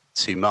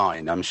to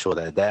mine. I'm sure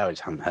they're there, I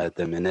just haven't heard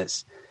them. And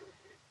it's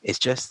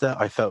just that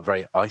I felt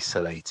very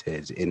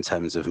isolated in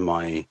terms of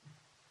my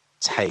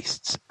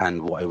tastes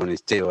and what I wanted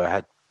to do.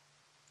 I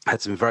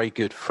had some very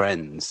good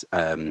friends,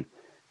 but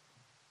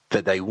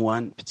they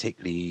weren't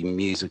particularly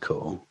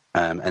musical,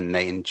 and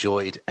they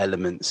enjoyed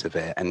elements of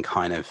it and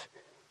kind of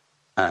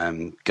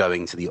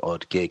going to the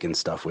odd gig and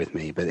stuff with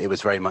me, but it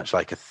was very much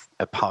like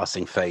a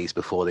passing phase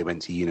before they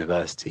went to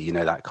university,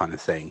 that kind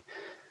of thing,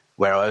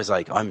 where I was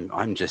like, I'm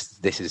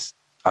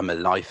a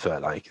lifer,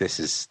 like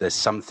there's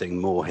something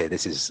more here.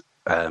 This is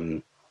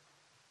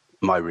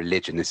my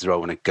religion. This is where I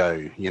want to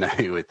go,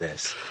 with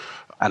this.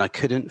 And I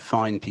couldn't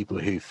find people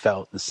who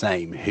felt the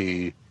same,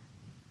 who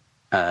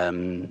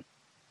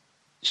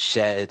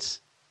shared,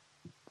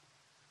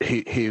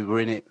 who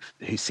were in it,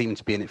 who seemed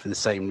to be in it for the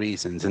same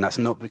reasons. And that's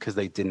not because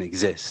they didn't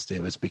exist.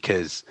 It was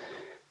because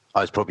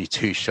I was probably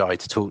too shy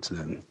to talk to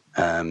them.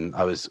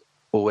 I was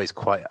always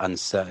quite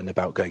uncertain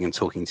about going and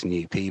talking to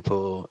new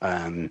people.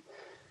 And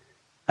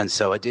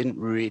so I didn't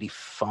really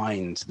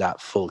find that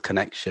full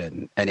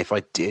connection. And if I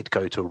did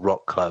go to a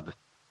rock club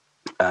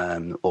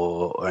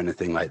or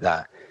anything like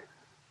that,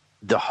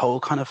 the whole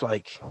kind of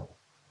like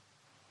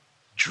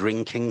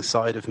drinking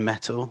side of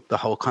metal, the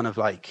whole kind of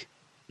like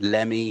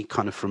Lemmy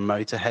kind of from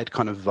Motorhead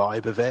kind of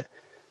vibe of it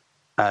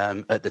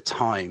at the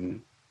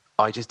time,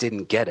 I just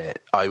didn't get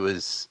it. I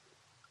was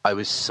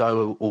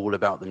so all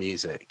about the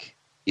music.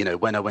 You know,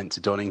 when I went to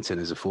Donington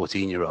as a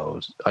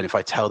 14-year-old, and if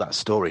I tell that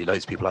story,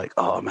 loads of people are like,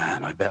 oh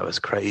man, I bet it was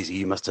crazy.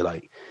 You must have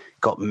like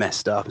got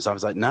messed up. And so I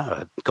was like, no,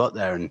 I got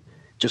there and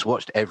just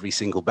watched every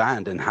single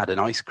band and had an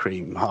ice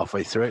cream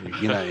halfway through.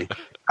 You know,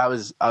 I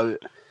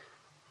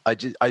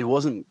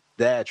wasn't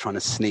there trying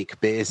to sneak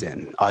beers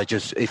in.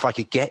 If I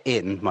could get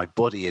my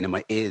body in and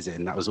my ears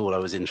in, that was all I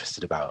was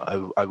interested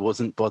about. I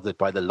wasn't bothered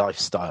by the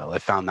lifestyle. I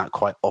found that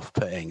quite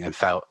off-putting and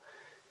felt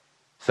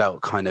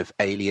kind of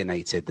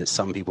alienated that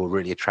some people were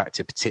really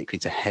attracted, particularly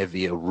to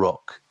heavier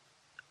rock,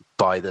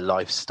 by the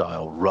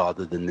lifestyle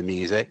rather than the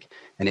music.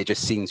 And it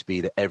just seemed to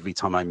be that every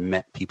time I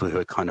met people who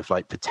were kind of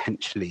like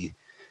potentially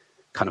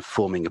kind of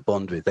forming a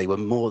bond with, they were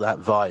more that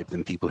vibe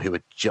than people who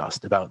were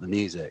just about the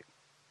music.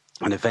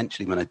 And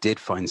eventually when I did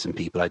find some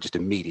people, I just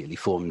immediately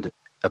formed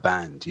a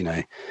band, you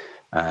know,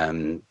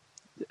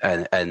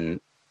 and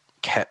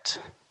kept,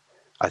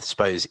 I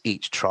suppose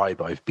each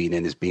tribe I've been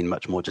in has been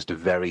much more just a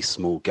very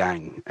small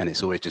gang. And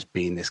it's always just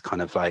been this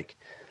kind of like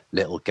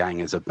little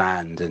gang as a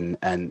band.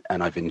 And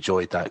I've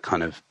enjoyed that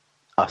kind of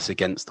us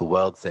against the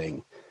world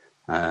thing.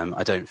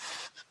 I don't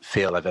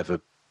feel I've ever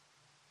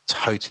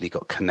totally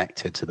got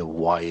connected to the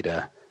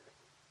wider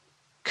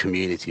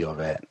community of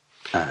it.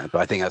 But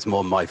I think that's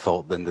more my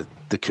fault than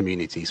the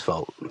community's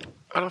fault.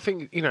 And I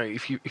think, you know,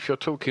 if you're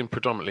talking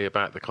predominantly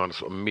about the kind of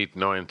sort of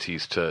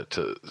mid-90s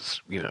to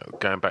you know,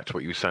 going back to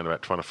what you were saying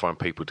about trying to find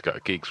people to go to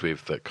gigs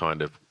with, that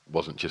kind of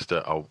wasn't just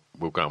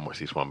we'll go and watch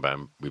this one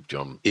band with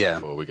John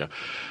before we go.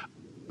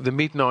 The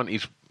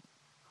mid-90s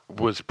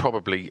was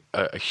probably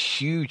a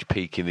huge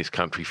peak in this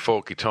country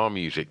for guitar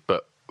music,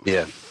 but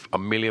a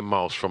million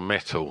miles from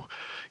metal.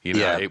 You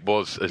know, it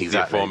was, as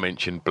the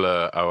aforementioned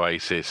Blur,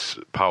 Oasis,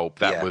 Pulp,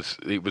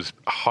 it was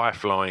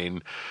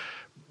high-flying,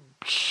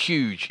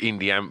 huge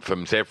indie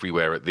anthems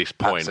everywhere at this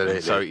point.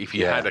 And so if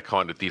you had a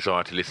kind of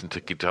desire to listen to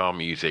guitar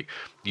music,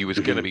 you was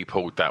going to be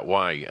pulled that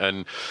way.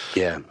 And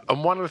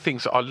one of the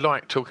things that I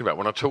like talking about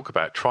when I talk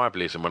about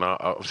tribalism, when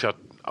I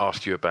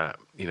asked you about,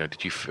 you know,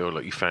 did you feel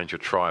like you found your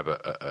tribe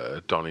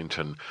at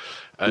Donington?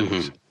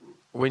 And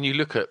when you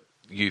look at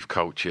youth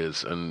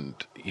cultures and,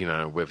 you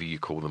know, whether you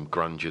call them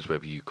grungers,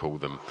 whether you call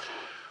them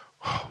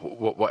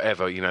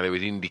whatever, you know, there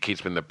was indie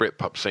kids when the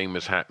Britpop scene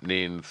was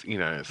happening, you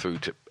know, through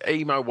to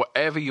emo,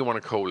 whatever you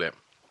want to call it.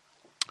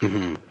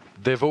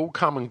 They've all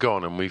come and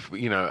gone, and we've,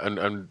 you know,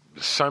 and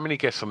so many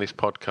guests on this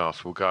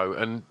podcast will go,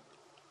 and,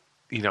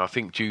 you know, I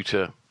think due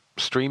to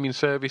streaming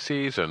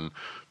services and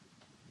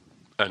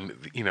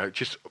you know,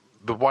 just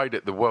the way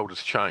that the world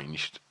has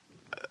changed,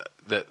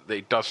 that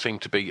it does seem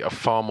to be a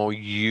far more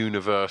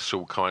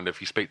universal kind of,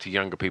 you speak to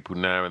younger people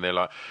now and they're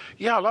like,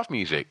 yeah, I love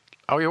music.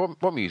 Oh, yeah,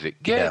 what music?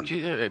 Yeah,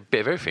 a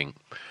bit of everything.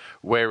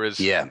 Whereas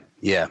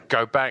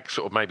go back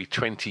sort of maybe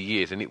 20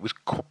 years and it was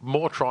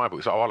more tribal.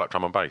 It's like, oh, I like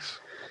drum and bass.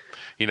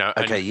 You know,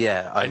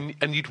 and,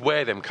 and you'd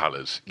wear them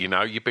colours, you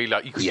know, you'd be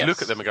like, you could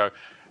look at them and go,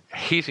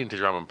 he's into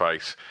drum and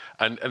bass.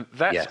 And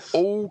that's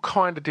all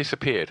kind of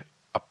disappeared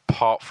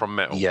apart from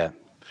metal.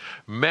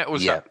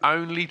 Metal's the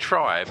only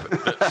tribe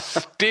that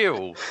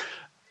still,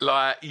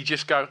 like, you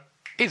just go,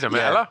 he's a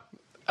metaler.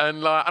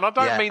 And I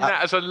don't mean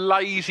that as a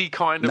lazy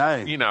kind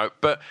of, you know,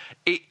 but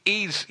it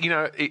is, you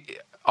know,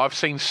 I've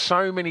seen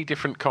so many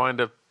different kind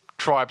of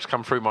tribes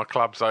come through my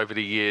clubs over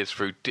the years,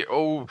 through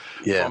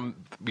from,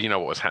 you know,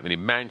 what was happening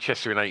in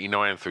Manchester in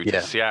 '89 through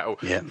to Seattle,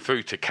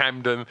 through to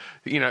Camden,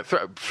 you know,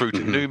 through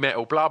to nu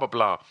metal, blah, blah,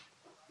 blah.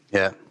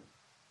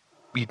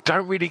 You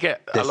don't really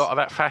get a lot of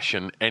that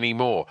fashion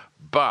anymore,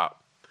 but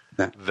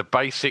the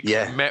basic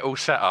metal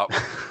setup,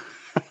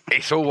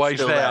 it's always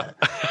there.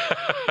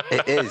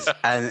 It is,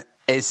 and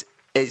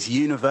it's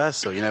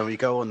universal. You know, we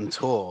go on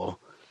tour,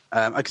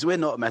 because we're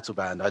not a metal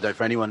band.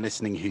 For anyone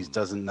listening who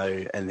doesn't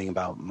know anything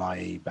about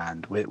my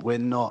band, we're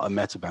not a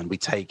metal band. We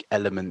take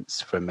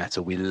elements from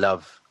metal. We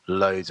love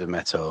loads of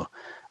metal.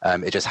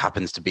 It just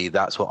happens to be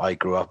that's what I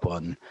grew up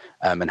on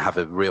and have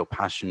a real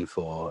passion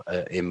for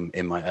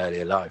in my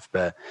earlier life.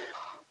 But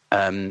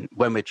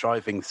when we're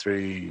driving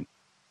through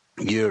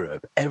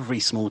Europe,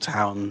 every small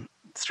town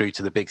through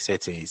to the big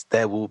cities,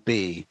 there will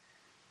be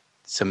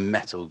some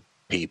metal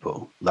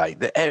people. Like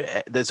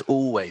there's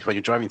always, when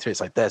you're driving through,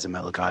 it's like there's a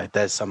metal guy,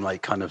 there's some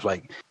like kind of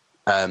like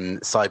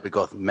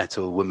cybergoth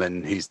metal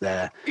woman who's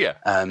there. You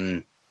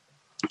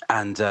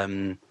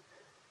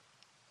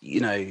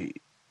know,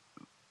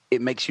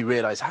 it makes you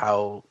realize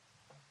how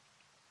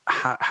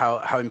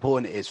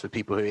important it is for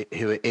people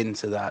who are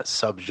into that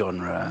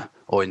subgenre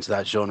or into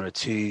that genre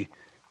to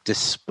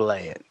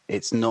display it.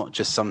 It's not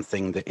just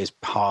something that is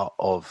part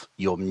of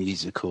your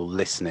musical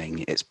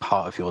listening, it's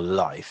part of your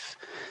life.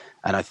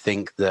 And I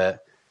think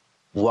that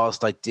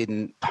whilst I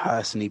didn't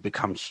personally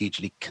become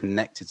hugely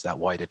connected to that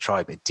wider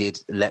tribe, it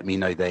did let me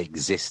know they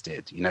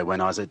existed. You know,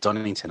 when I was at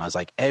Donington, I was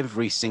like,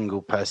 every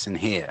single person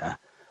here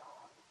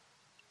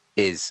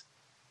is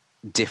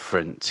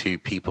different to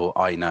people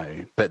I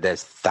know, but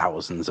there's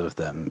thousands of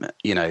them.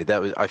 You know,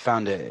 I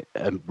found it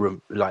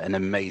like an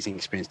amazing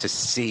experience to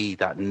see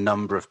that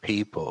number of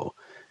people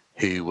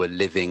who were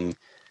living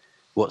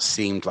what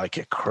seemed like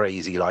a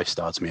crazy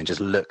lifestyle to me and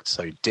just looked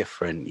so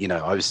different. You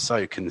know, I was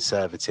so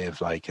conservative,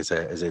 like as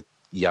a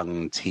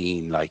young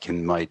teen, like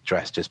in my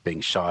dress, just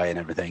being shy and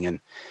everything,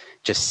 and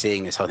just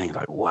seeing this whole thing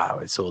like, wow,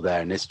 it's all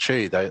there. And it's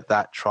true though,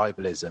 that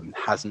tribalism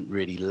hasn't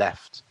really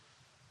left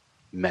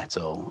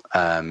metal,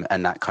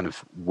 and that kind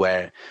of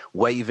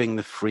waving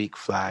the freak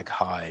flag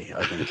high,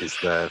 I think is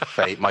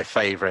my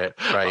favorite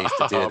phrase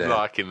to do there. I'm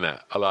liking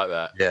that. I like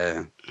that.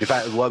 Yeah. In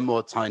fact, one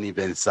more tiny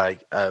bit, it's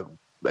like a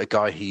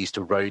guy who used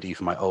to roadie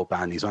for my old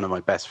band. He's one of my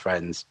best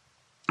friends,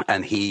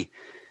 and he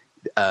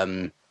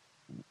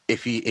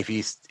if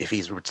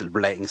he's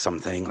relating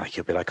something, like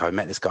he'll be like, I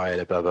met this guy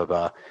at blah blah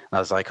blah, and I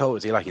was like, oh, what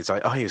was he like? He's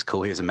like, oh, he was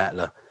cool, he was a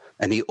metaler.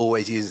 And he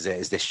always uses it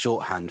as this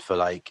shorthand for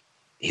like,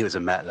 he was a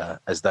metaler,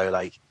 as though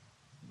like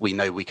we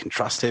know we can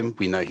trust him,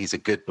 we know he's a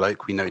good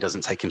bloke, we know he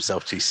doesn't take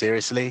himself too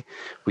seriously,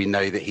 we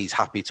know that he's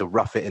happy to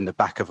rough it in the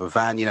back of a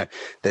van. You know,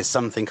 there's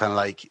something kind of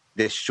like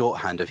this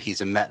shorthand of he's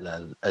a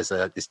metaler as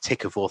this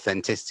tick of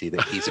authenticity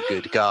that he's a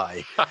good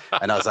guy.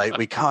 And I was like,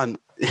 we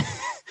can't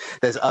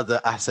there's other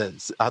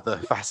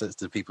facets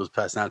to people's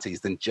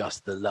personalities than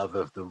just the love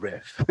of the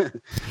riff.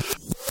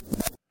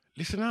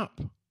 Listen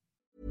up.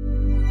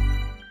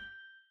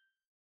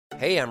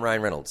 Hey, I'm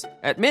Ryan Reynolds.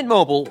 At Mint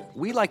Mobile,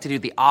 we like to do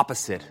the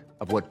opposite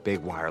of what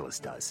Big Wireless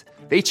does.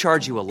 They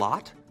charge you a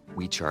lot,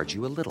 we charge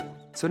you a little.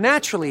 So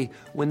naturally,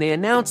 when they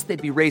announced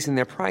they'd be raising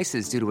their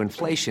prices due to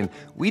inflation,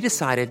 we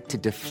decided to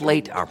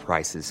deflate our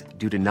prices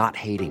due to not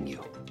hating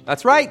you.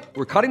 That's right.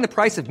 We're cutting the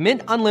price of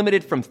Mint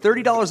Unlimited from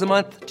 $30 a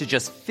month to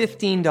just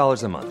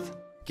 $15 a month.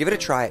 Give it a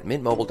try at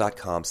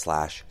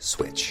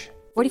mintmobile.com/switch.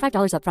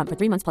 $45 up front for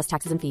 3 months plus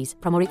taxes and fees.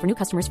 Promo rate for new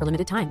customers for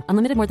limited time.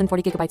 Unlimited more than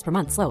 40 gigabytes per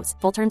month slows.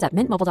 Full terms at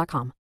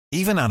mintmobile.com.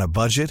 Even on a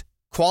budget,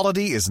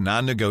 quality is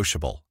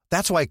non-negotiable.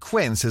 That's why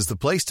Quince is the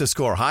place to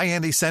score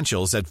high-end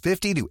essentials at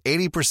 50 to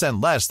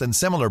 80% less than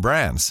similar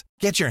brands.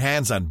 Get your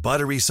hands on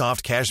buttery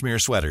soft cashmere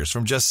sweaters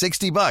from just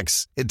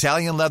 $60,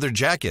 Italian leather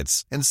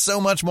jackets, and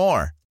so much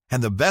more.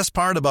 And the best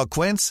part about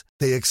Quince,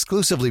 they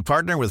exclusively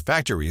partner with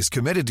factories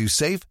committed to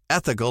safe,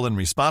 ethical, and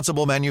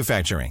responsible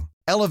manufacturing.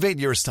 Elevate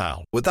your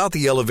style without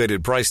the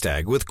elevated price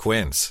tag with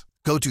Quince.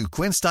 Go to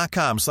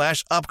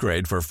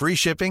quince.com/upgrade for free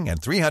shipping and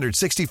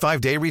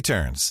 365-day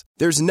returns.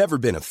 There's never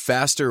been a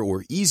faster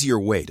or easier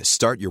way to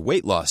start your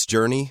weight loss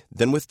journey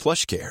than with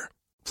PlushCare.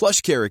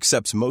 PlushCare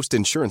accepts most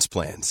insurance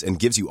plans and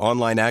gives you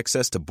online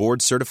access to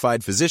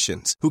board-certified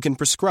physicians who can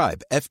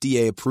prescribe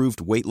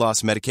FDA-approved weight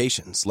loss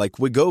medications like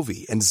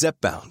Wegovy and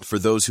Zepbound for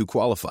those who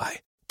qualify.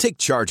 Take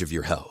charge of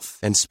your health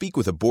and speak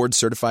with a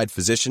board-certified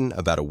physician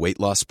about a weight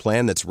loss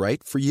plan that's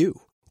right for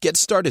you. Get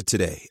started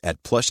today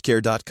at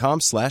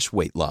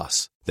plushcare.com/weight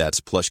loss. That's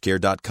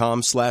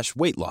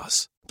plushcare.com/weight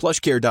loss.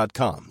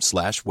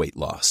 plushcare.com/weight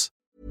loss.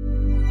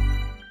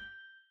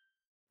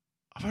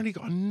 I've only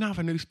got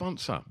another new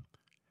sponsor,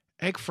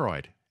 Egg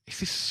Fried.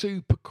 It's this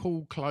super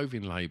cool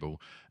clothing label.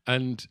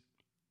 And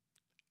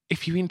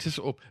if you're into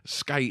sort of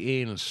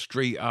skating and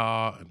street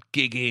art and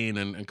gigging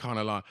and kind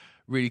of like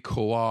really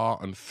cool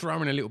art and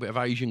throwing a little bit of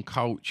Asian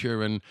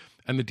culture and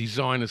the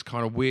designer's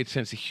kind of weird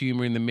sense of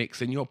humour in the mix,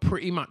 then you're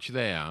pretty much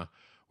there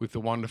with the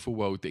wonderful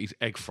world that is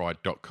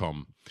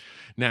eggfried.com.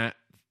 Now,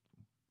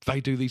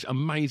 they do these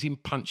amazing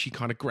punchy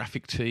kind of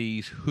graphic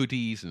tees,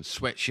 hoodies and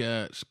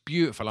sweatshirts,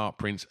 beautiful art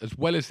prints. As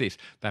well as this,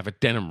 they have a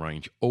denim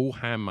range, all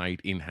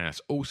handmade in-house,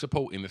 all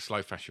supporting the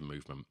slow fashion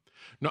movement.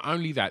 Not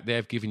only that,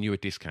 they've given you a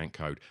discount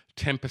code,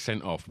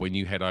 10% off when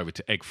you head over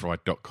to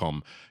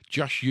eggfried.com.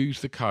 Just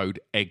use the code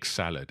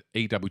EGGSALAD,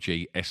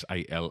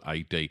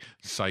 EGGSALAD.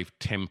 Save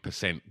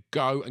 10%.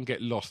 Go and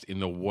get lost in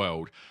the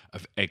world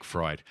of Egg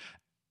Fried.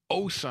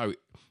 Also,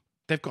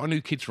 they've got a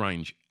new kids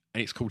range,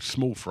 and it's called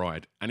Small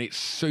Fried, and it's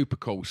super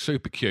cool,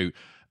 super cute.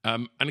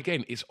 And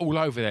again, it's all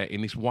over there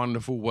in this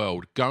wonderful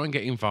world. Go and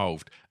get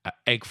involved at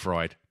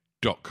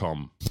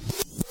eggfried.com.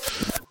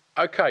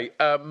 Okay,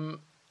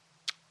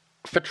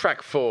 for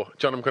track 4,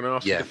 John, I'm going to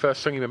ask you the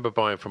first song you remember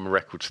buying from a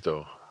record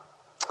store.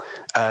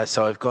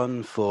 So I've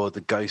gone for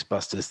the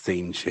Ghostbusters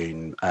theme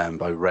tune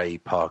by Ray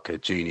Parker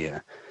Jr.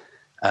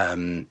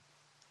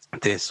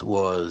 This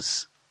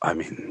was, I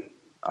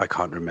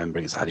can't remember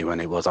exactly when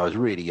it was. I was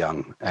really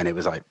young, and it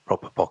was like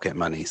proper pocket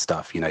money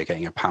stuff,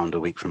 getting £1 a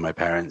week from my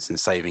parents and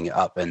saving it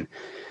up. And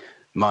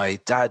my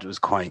dad was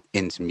quite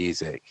into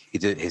music.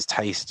 His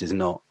taste is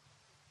not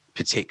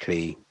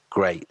particularly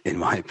great, in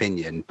my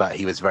opinion, but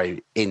he was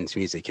very into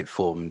music. It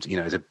formed,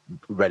 as a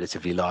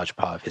relatively large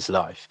part of his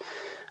life.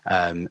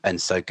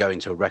 And so going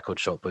to a record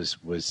shop was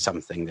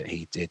something that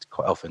he did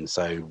quite often.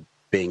 So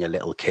being a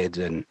little kid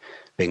and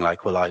being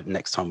like, well,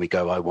 next time we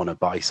go, I want to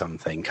buy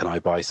something. Can I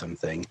buy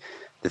something?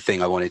 The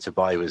thing I wanted to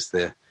buy was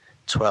it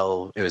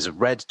was a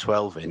red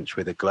 12-inch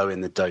with a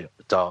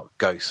glow-in-the-dark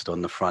ghost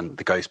on the front,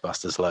 the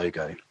Ghostbusters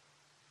logo.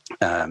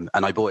 And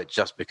I bought it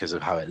just because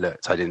of how it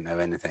looked. I didn't know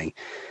anything.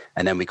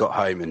 And then we got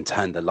home and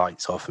turned the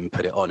lights off and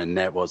put it on, and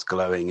there it was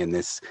glowing in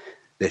this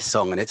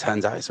song. And it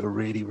turns out it's a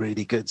really,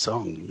 really good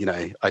song.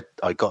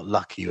 I got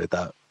lucky with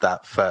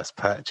that first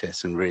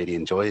purchase and really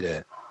enjoyed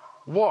it.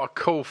 What a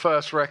cool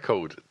first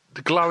record.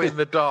 The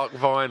glow-in-the-dark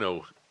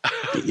vinyl.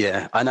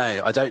 Yeah, I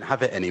know. I don't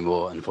have it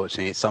anymore,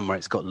 unfortunately. It's somewhere.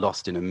 It's got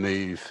lost in a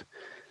move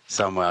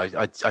somewhere.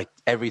 I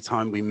every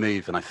time we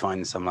move and I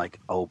find some like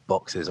old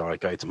boxes, or I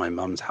go to my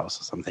mum's house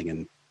or something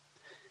and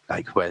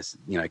like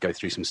go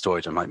through some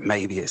storage, I'm like,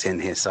 maybe it's in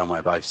here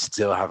somewhere, but I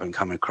still haven't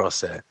come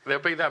across it.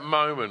 There'll be that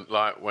moment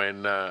like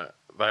when they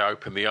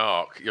open the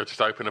Ark. You'll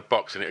just open a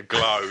box and it'll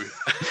glow.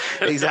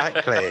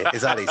 Exactly.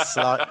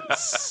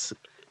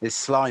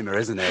 It's Slimer,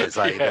 isn't it? It's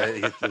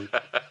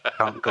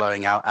like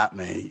glowing out at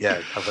me.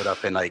 Yeah, covered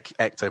up in like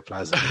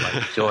ectoplasm,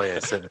 like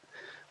joyous at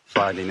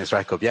finding this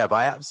record. Yeah, but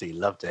I absolutely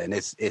loved it, and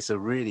it's a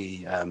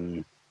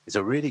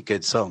really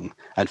good song.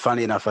 And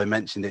funny enough, I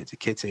mentioned it to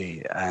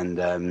Kitty,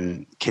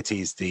 and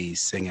Kitty's the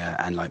singer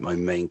and like my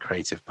main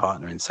creative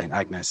partner in St.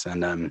 Agnes,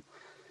 and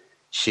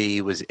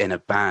she was in a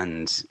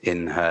band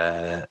in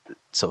her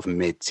sort of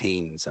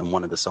mid-teens, and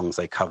one of the songs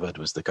they covered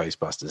was the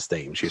Ghostbusters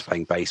theme. She was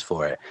playing bass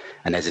for it,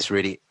 and there's this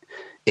really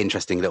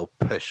interesting little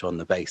push on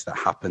the bass that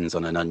happens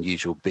on an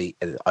unusual beat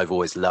I've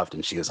always loved.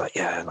 And she was like,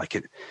 yeah, like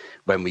it,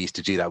 when we used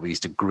to do that, we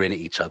used to grin at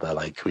each other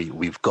like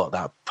we've got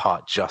that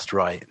part just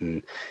right.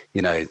 And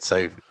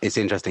so it's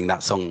interesting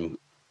that song,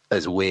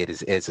 as weird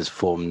as it is, has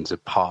formed a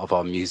part of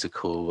our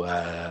musical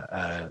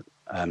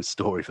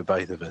story for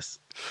both of us.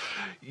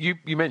 You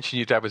mentioned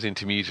your dad was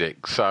into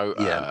music, so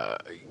yeah.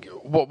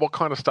 What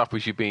kind of stuff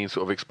was you being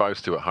sort of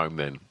exposed to at home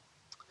then?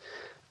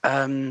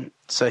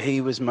 So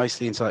he was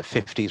mostly into like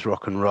 50s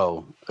rock and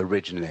roll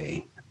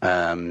originally.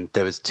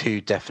 There was two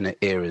definite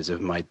eras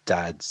of my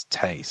dad's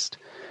taste,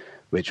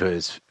 which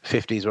was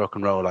 50s rock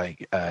and roll,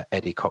 like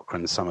Eddie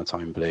Cochran's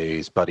Summertime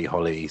Blues, Buddy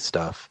Holly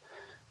stuff,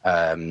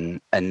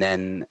 and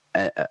then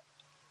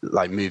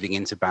like moving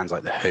into bands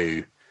like The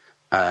Who,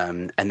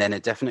 and then a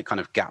definite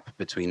kind of gap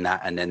between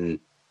that and then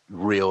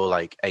real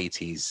like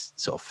 80s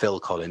sort of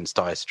Phil Collins,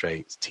 Dire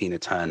Straits, Tina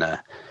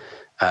Turner.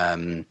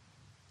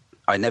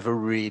 I never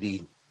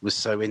really was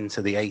so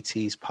into the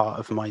 80s part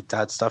of my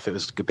dad's stuff. It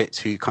was a bit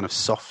too kind of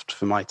soft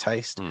for my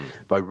taste,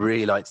 but I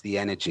really liked the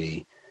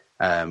energy.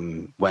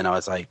 When I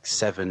was like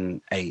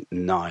 7, 8,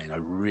 9, I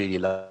really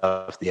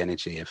loved the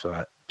energy of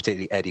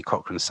particularly Eddie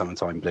Cochran's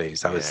Summertime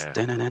Blues. That was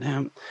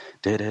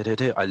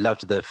I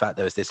loved the fact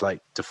there was this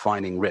like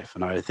defining riff,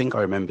 and I think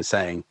I remember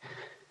saying,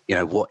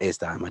 what is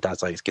that? And my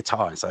dad's like, it's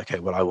guitar. It's like,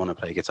 okay, well, I want to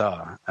play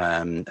guitar.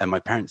 And my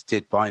parents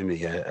did buy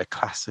me a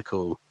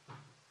classical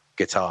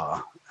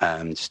guitar,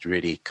 just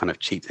really kind of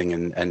cheap thing,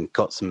 and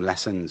got some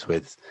lessons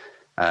with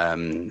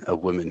a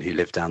woman who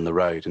lived down the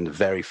road. And the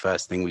very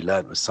first thing we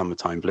learned was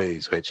Summertime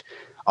Blues, which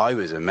I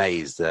was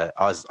amazed that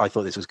I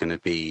thought this was going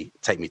to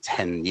take me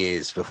 10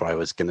 years before I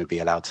was going to be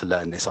allowed to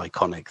learn this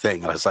iconic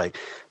thing. I was like,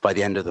 by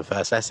the end of the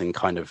first lesson,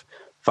 kind of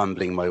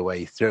fumbling my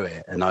way through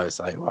it. And I was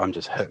like, well, I'm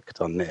just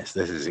hooked on this.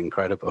 This is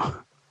incredible.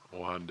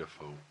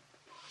 Wonderful.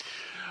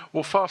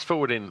 Well, fast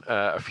forwarding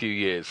a few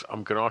years,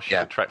 I'm going to ask you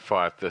for track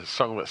 5, the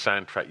song that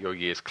soundtracked your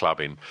year's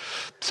clubbing.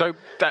 So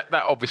that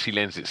obviously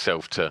lends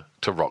itself to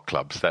rock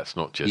clubs. That's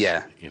not just...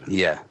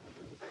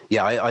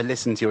 Yeah, I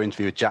listened to your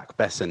interview with Jack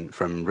Besant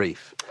from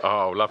Reef.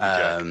 Oh, lovely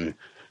Jack.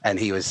 And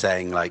he was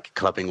saying, like,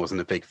 clubbing wasn't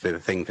a big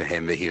thing for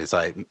him, but he was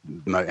like,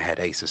 Motorhead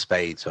Ace of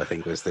Spades, I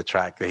think was the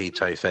track that he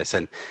chose first.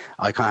 And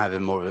I kind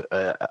of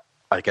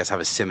have have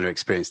a similar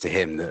experience to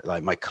him, that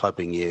like my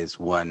clubbing years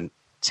weren't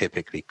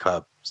typically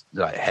club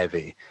like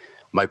heavy.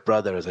 My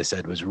brother, as I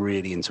said, was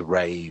really into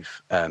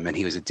rave, and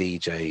he was a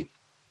DJ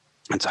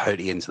and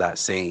totally into that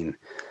scene.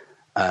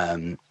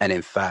 And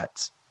in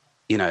fact,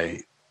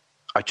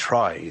 I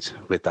tried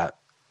with that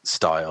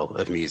style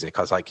of music.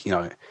 I was like,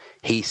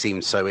 he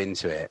seemed so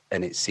into it,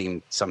 and it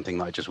seemed something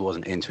that I just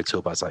wasn't into at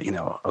all. But I was like,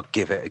 I'll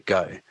give it a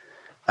go.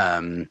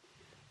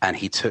 And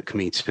he took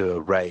me to a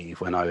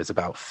rave when I was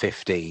about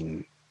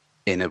 15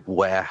 in a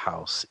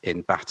warehouse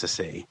in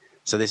Battersea.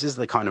 So this is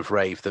the kind of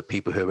rave that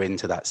people who are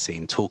into that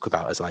scene talk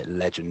about as like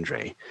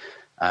legendary.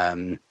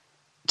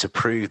 To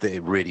prove that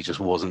it really just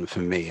wasn't for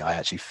me, I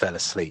actually fell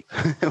asleep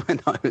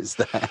when I was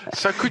there.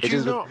 So could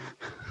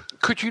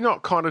you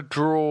not kind of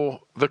draw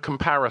the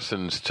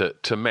comparisons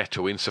to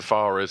metal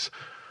insofar as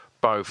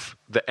both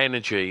the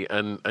energy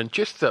and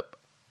just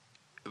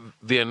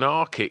the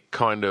anarchic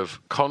kind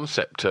of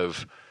concept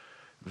of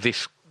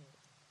this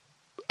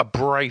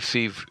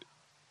abrasive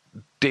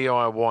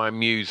DIY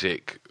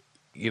music,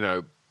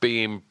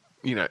 being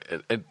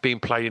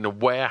played in a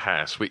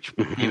warehouse, which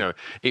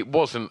it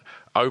wasn't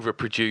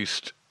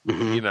overproduced,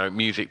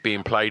 music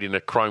being played in a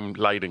chrome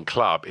laden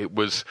club. It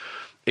was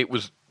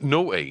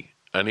naughty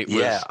and it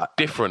was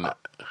different.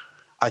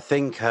 I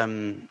think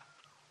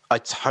I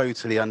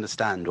totally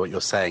understand what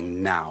you're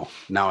saying now.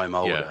 Now I'm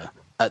older. Yeah.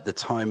 At the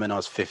time when I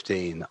was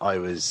 15, I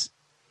was,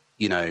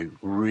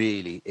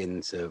 really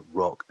into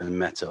rock and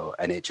metal,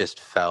 and it just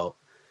felt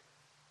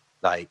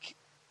like,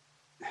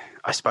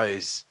 I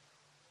suppose,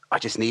 I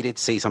just needed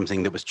to see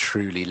something that was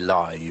truly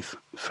live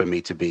for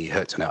me to be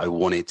hooked on it. I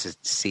wanted to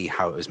see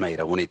how it was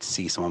made. I wanted to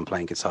see someone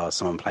playing guitar,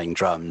 someone playing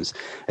drums.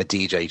 A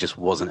DJ just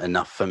wasn't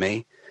enough for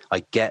me.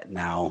 I get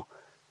now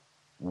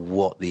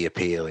what the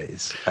appeal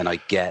is, and I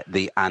get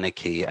the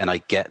anarchy, and I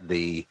get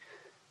the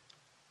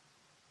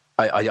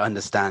I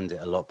understand it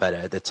a lot better.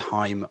 At the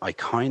time, I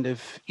kind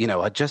of,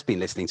 I'd just been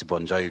listening to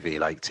Bon Jovi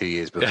like 2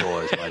 years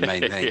before as my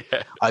main thing.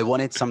 Yeah. I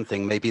wanted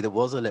something maybe that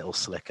was a little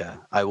slicker.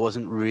 I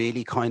wasn't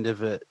really kind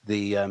of at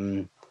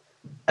the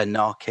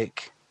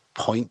anarchic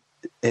point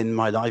in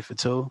my life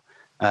at all.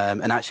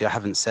 And actually, I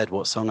haven't said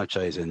what song I've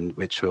chosen,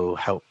 which will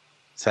help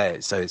say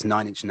it. So it's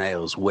 9 Inch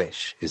Nails'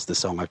 Wish is the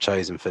song I've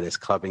chosen for this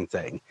clubbing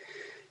thing.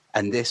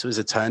 And this was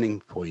a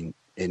turning point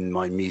in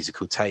my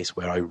musical taste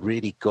where I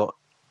really got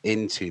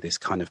into this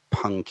kind of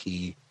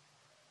punky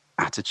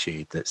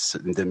attitude that's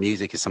the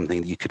music is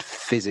something that you could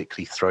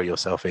physically throw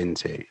yourself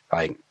into.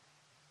 Like,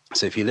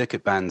 so if you look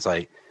at bands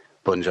like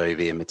Bon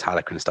Jovi and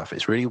Metallica and stuff,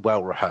 it's really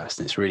well rehearsed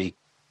and it's really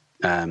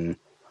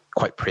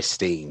quite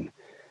pristine,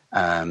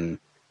 and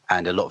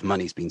a lot of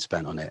money's been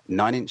spent on it.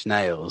 9 Inch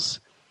Nails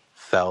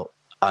felt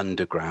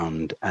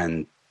underground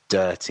and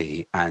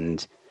dirty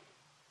and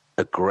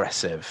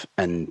aggressive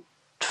and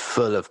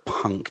full of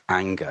punk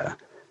anger.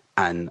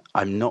 And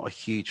I'm not a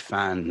huge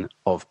fan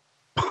of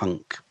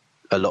punk,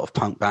 a lot of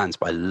punk bands,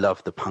 but I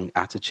love the punk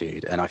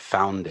attitude. And I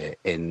found it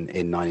in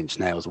 9 Inch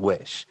Nails'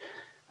 Wish.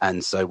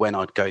 And so when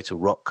I'd go to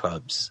rock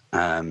clubs,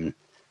 at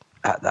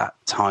that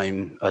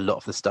time, a lot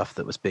of the stuff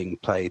that was being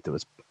played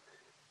that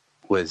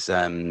was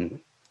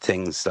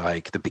things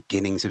like the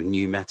beginnings of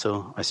nu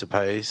metal, I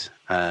suppose.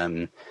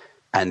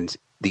 And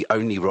the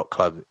only rock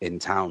club in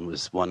town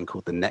was one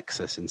called the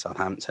Nexus in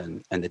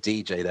Southampton. And the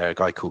DJ there, a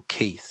guy called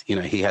Keith,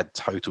 he had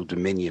total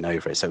dominion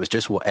over it. So it was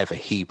just whatever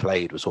he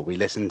played was what we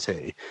listened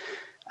to.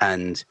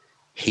 And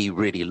he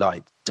really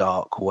liked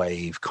dark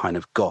wave kind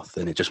of goth.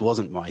 And it just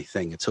wasn't my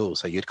thing at all.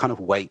 So you'd kind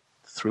of wait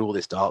through all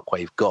this dark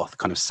wave goth,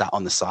 kind of sat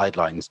on the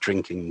sidelines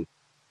drinking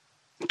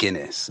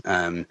Guinness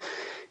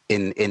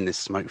in this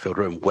smoke-filled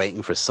room,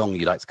 waiting for a song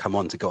you like to come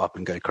on to go up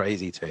and go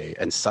crazy to.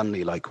 And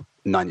suddenly, like,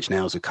 9 Inch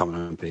Nails would come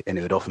on and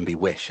it would often be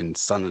Wish. And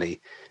suddenly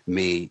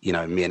me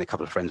and a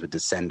couple of friends would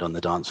descend on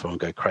the dance floor and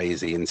go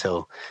crazy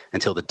until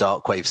the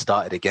dark wave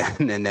started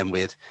again. And then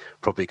we'd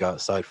probably go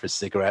outside for a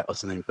cigarette or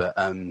something. But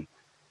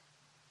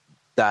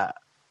that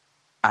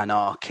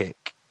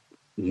anarchic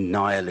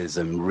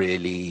nihilism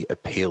really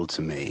appealed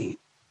to me,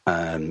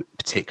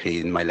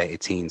 particularly in my later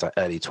teens, like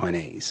early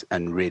 20s,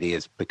 and really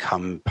has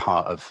become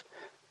part of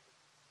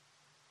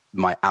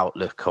my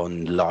outlook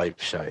on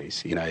live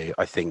shows.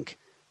 I think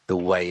the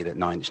way that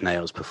 9 Inch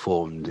Nails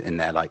performed in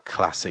their like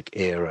classic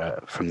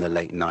era from the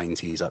late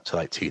 90s up to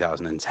like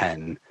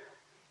 2010,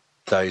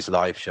 those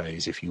live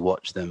shows, if you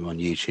watch them on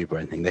YouTube or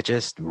anything, they're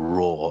just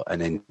raw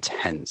and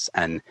intense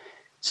and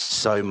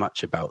so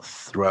much about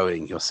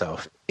throwing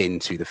yourself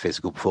into the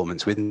physical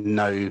performance with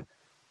no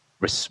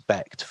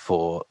respect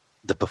for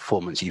the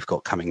performance you've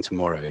got coming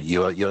tomorrow.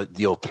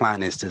 Your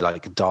plan is to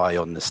like die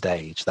on the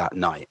stage that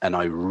night. And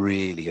I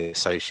really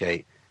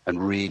associate,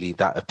 and really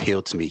that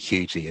appealed to me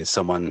hugely as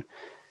someone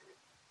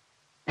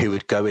who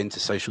would go into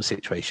social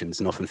situations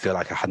and often feel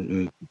like I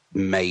hadn't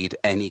made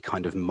any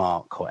kind of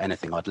mark or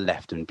anything. I'd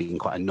left and been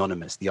quite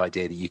anonymous. The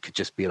idea that you could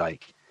just be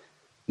like,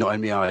 not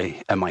only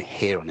am I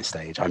here on a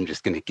stage, I'm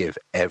just going to give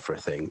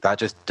everything. That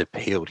just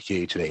appealed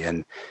hugely.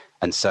 And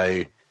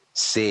so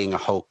seeing a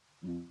whole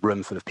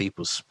room full of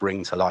people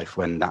spring to life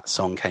when that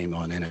song came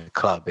on in a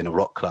club, in a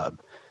rock club,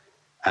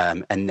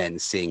 and then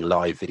seeing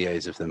live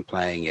videos of them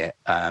playing it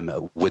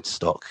at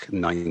Woodstock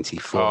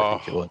 '94. I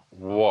think it was.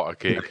 What a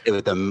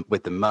gig!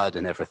 With the mud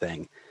and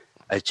everything.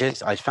 I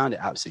found it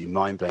absolutely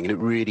mind blowing, and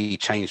it really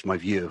changed my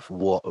view of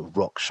what a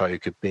rock show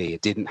could be.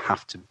 It didn't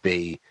have to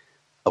be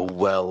a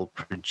well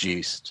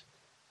produced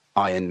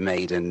Iron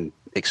Maiden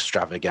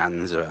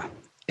extravaganza.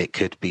 It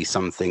could be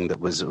something that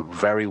was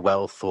very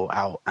well thought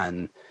out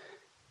and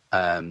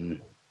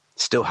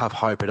still have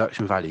high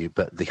production value,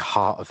 but the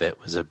heart of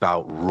it was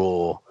about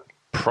raw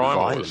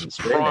violence.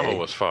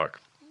 Primal as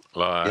fuck.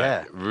 Like,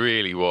 yeah, it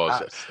really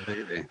was.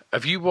 Absolutely.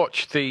 Have you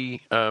watched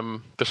the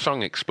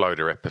Song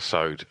Exploder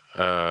episode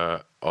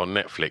on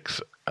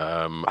Netflix?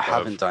 I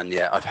haven't done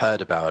yet. I've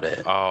heard about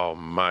it. Oh,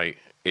 mate,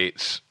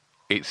 it's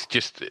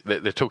just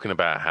they're talking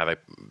about how they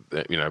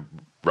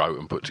wrote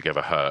and put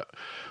together Hurt,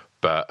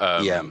 but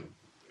yeah.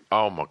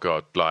 Oh my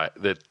God! Like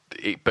but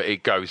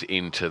it goes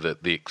into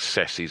the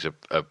excesses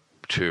of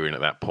touring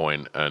at that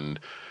point, and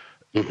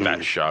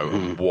that show,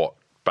 and what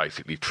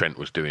basically Trent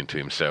was doing to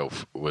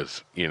himself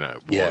was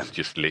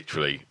just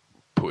literally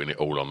putting it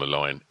all on the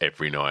line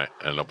every night,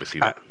 and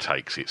obviously that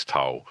takes its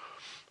toll.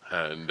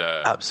 And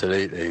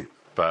absolutely,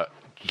 but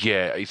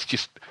yeah, it's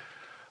just.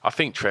 I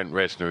think Trent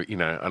Reznor,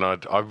 and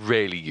I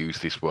rarely use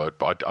this word,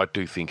 but I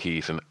do think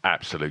he's an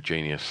absolute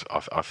genius.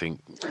 I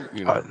think,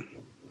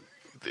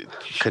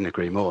 couldn't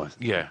agree more.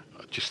 Yeah,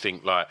 I just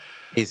think like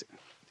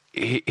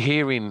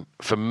hearing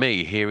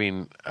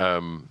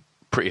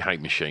Pretty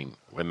Hate Machine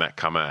when that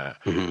come out.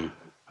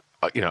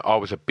 I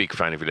was a big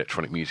fan of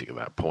electronic music at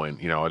that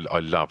point. I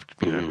loved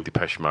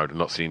Depeche Mode and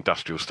lots of the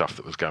industrial stuff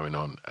that was going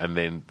on, and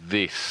then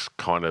this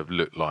kind of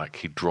looked like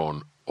he'd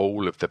drawn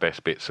all of the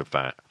best bits of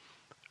that.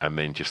 And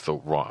then just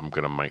thought, right, I'm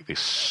going to make this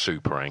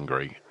super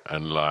angry,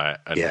 and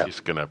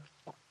just going to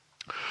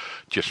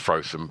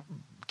throw some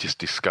just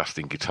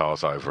disgusting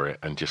guitars over it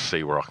and just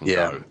see where I can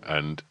go.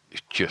 And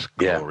it's just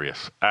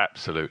glorious,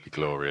 absolutely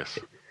glorious.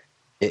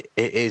 It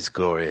is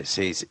glorious.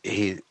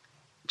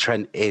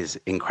 Trent is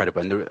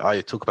incredible. And I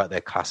talk about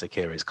their classic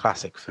era. It's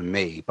classic for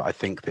me, but I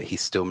think that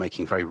he's still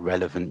making very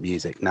relevant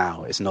music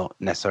now. It's not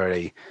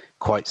necessarily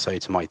quite so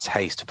to my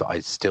taste, but I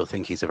still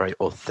think he's a very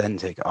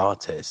authentic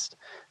artist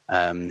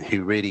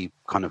who really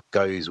kind of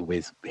goes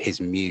with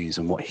his muse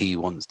and what he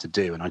wants to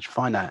do. And I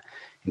find that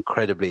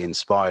incredibly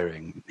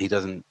inspiring. He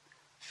doesn't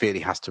feel he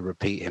has to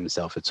repeat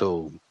himself at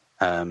all.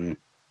 But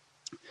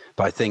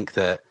I think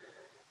that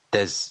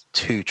there's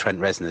two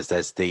Trent Reznors.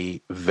 There's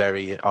the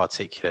very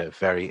articulate,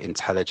 very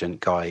intelligent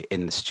guy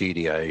in the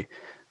studio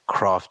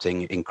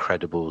crafting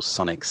incredible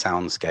sonic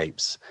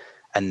soundscapes.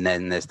 And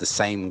then there's the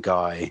same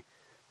guy,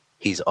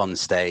 he's on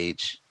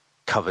stage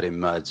covered in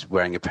mud,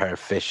 wearing a pair of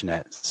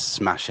fishnets,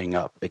 smashing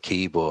up a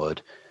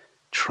keyboard,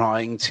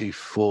 trying to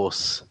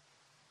force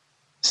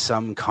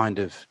some kind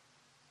of,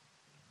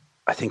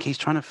 I think he's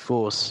trying to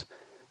force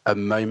a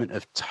moment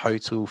of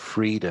total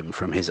freedom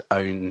from his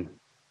own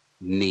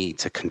need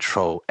to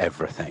control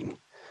everything.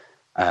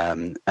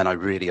 And I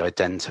really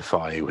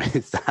identify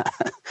with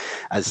that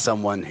as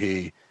someone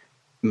who,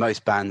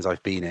 most bands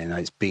I've been in,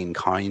 it's been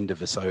kind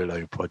of a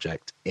solo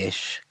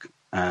project-ish.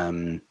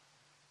 And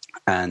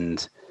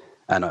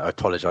I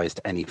apologize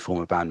to any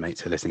former bandmates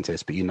who are listening to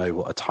this, but you know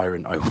what a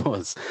tyrant I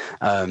was.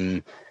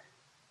 I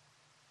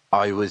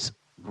was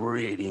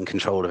really in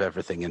control of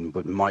everything and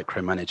would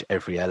micromanage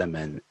every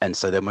element. And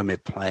so then when we're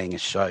playing a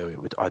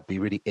show, I'd be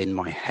really in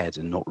my head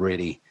and not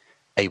really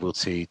able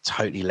to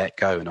totally let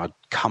go, and I'd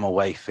come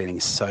away feeling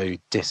so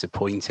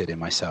disappointed in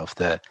myself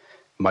that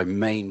my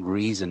main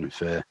reason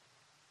for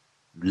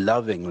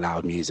loving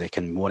loud music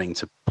and wanting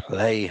to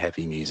play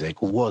heavy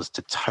music was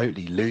to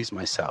totally lose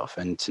myself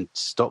and to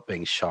stop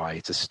being shy,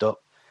 to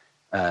stop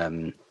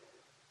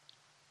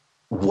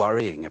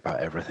worrying about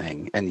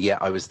everything. And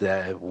yet I was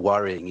there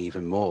worrying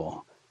even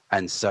more.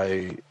 And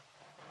so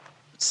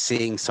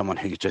seeing someone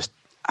who just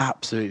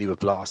absolutely would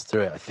blast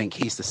through it, I think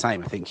he's the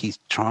same. I think he's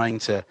trying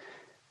to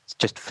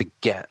just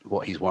forget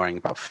what he's worrying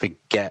about,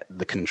 forget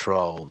the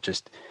control,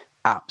 just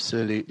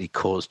absolutely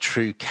cause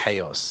true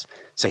chaos.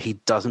 So he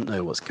doesn't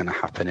know what's going to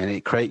happen. And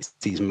it creates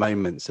these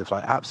moments of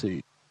like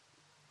absolute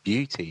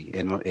beauty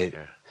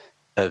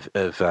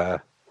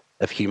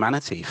of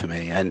humanity for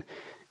me. And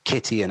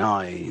Kitty and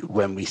I,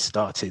 when we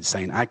started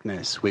St.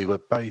 Agnes, we were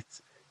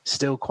both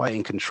still quite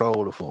in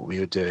control of what we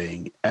were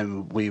doing.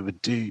 And we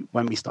would do,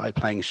 when we started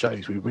playing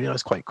shows, we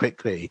realized quite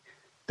quickly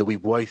that we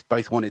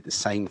both wanted the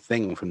same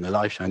thing from the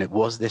live show. And it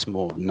was this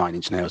more Nine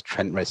Inch Nails,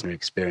 Trent Reznor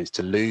experience,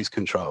 to lose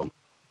control.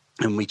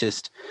 And we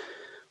just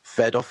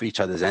fed off each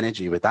other's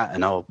energy with that.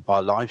 And our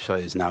live show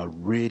is now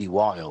really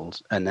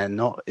wild. And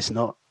it's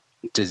not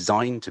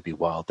designed to be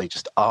wild. They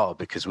just are,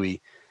 because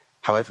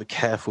however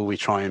careful we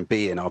try and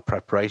be in our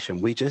preparation,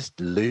 we just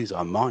lose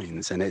our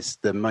minds. And it's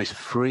the most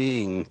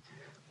freeing,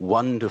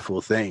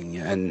 wonderful thing.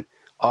 And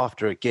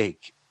after a gig,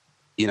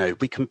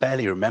 we can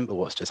barely remember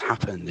what's just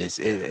happened.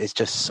 It's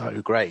just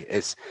so great.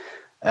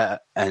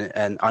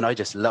 And I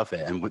just love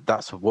it. And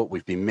that's what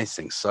we've been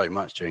missing so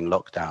much during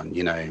lockdown.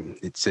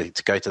 It's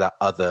to go to that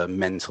other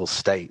mental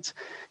state.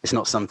 It's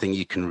not something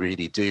you can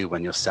really do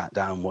when you're sat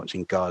down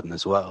watching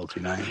Gardener's World,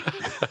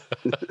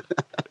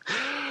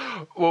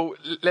 Well,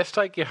 let's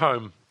take you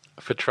home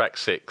for track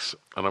 6.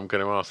 And I'm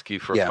going to ask you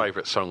for a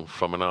favourite song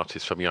from an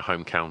artist from your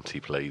home county,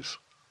 please.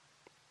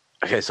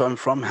 Okay, so I'm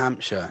from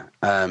Hampshire,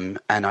 and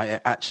I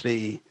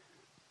actually,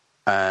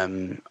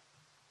 I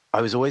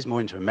was always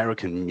more into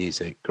American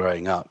music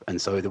growing up,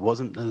 and so there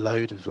wasn't a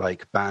load of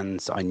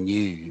bands I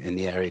knew in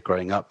the area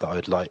growing up that I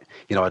would like.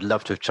 I'd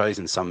love to have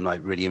chosen some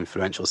really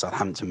influential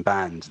Southampton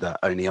band that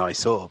only I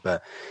saw,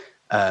 but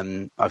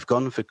I've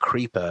gone for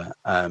Creeper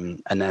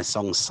and their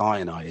song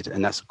Cyanide,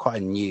 and that's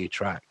quite a new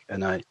track,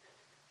 and I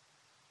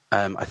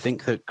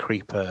think that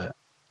Creeper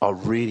are a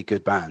really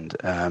good band,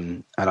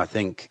 and I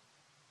think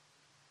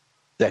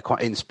they're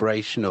quite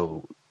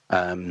inspirational,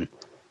 in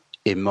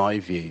my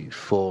view,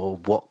 for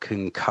what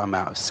can come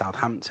out of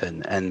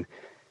Southampton. And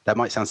that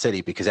might sound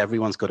silly because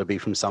everyone's got to be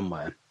from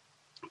somewhere.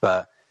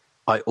 But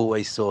I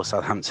always saw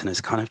Southampton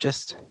as kind of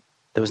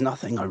there was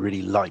nothing I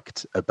really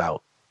liked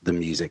about the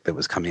music that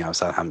was coming out of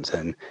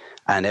Southampton.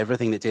 And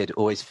everything that did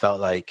always felt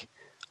like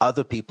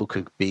other people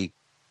could be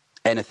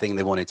anything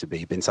they wanted to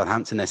be. But in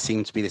Southampton, there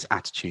seemed to be this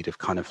attitude of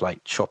kind of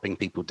chopping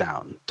people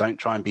down. Don't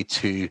try and be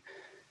too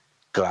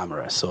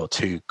glamorous or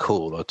too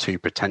cool or too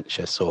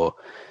pretentious or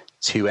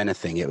too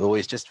anything. It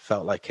always just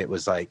felt like it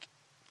was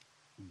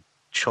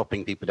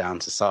chopping people down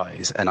to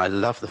size. And I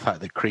love the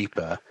fact that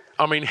Creeper,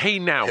 I mean, he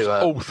nails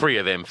all three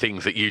of them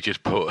things that you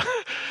just put.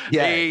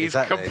 Yeah, he's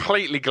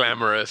completely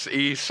glamorous.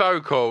 He's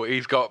so cool.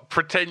 He's got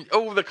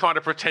all the kind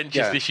of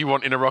pretentiousness you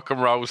want in a rock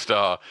and roll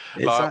star.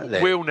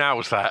 Exactly. Will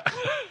nails that.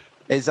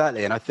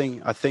 Exactly. And I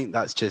think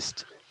that's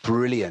just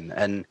brilliant.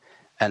 And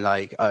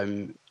I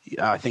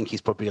think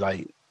he's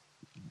probably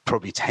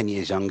 10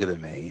 years younger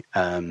than me.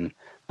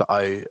 But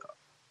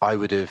I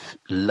would have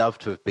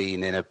loved to have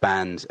been in a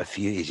band a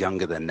few years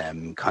younger than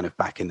them, kind of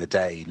back in the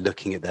day,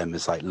 looking at them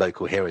as like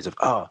local heroes of,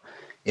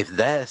 if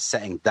they're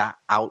setting that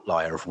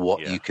outlier of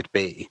what you could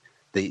be,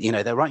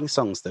 they're writing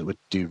songs that would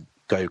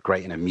go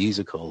great in a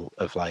musical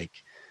of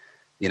like,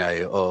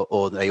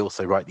 or they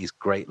also write these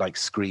great like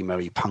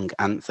screamery punk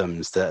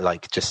anthems that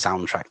like just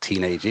soundtrack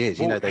teenage years.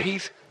 Well,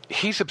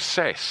 he's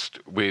obsessed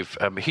with.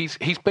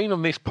 He's been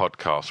on this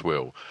podcast,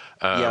 Will.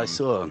 I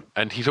saw him,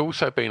 and he's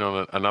also been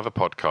on another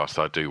podcast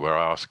I do where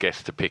I ask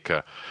guests to pick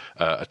a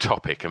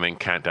topic and then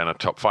count down a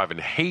top 5.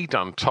 And he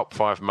done top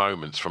 5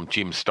 moments from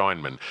Jim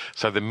Steinman.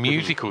 So the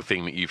musical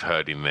thing that you've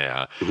heard in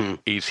there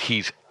is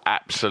his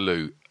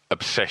absolute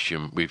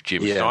obsession with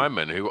Jim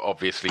Steinman, who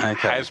obviously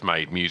has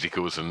made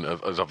musicals and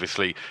is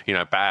obviously,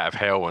 Bat Out of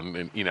Hell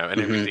and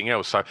everything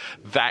else. So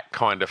that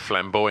kind of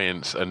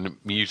flamboyance and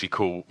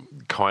musical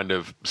kind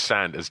of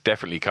sound has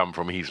definitely come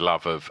from his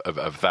love of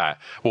that.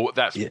 Well,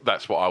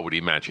 that's what I would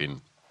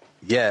imagine.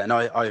 Yeah, and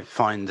I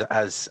find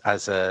as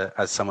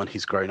someone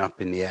who's grown up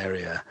in the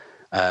area,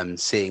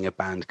 seeing a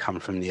band come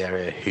from the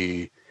area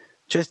who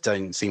just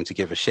don't seem to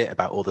give a shit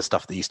about all the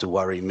stuff that used to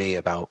worry me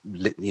about,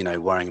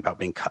 worrying about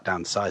being cut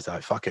down to size. They're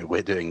like, fuck it,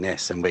 we're doing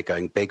this and we're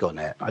going big on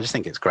it. I just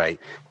think it's great.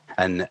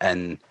 And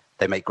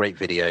they make great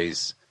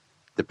videos.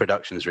 The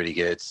production's really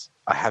good.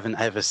 I haven't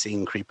ever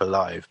seen Creeper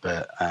live,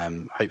 but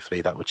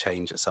hopefully that will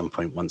change at some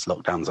point once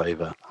lockdown's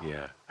over.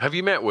 Yeah. Have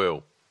you met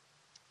Will?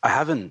 I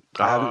haven't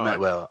met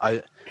Will.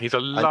 He's a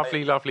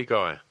lovely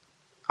guy.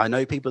 I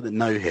know people that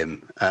know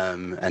him,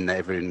 and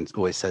everyone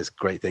always says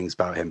great things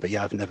about him, but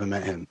I've never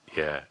met him.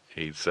 Yeah.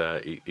 He's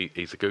a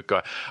good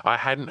guy. I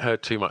hadn't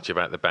heard too much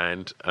about the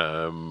band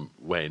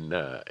when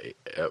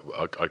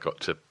I got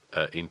to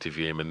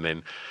interview him, and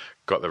then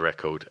got the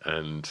record,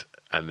 and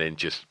then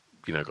just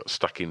got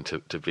stuck into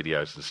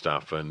videos and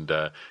stuff. And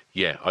I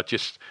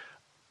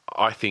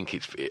think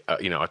it's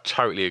I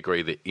totally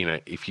agree that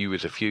if you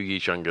was a few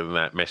years younger than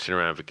that, messing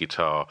around with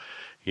guitar,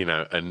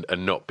 and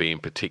not being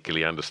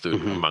particularly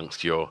understood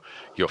amongst your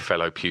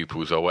fellow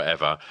pupils or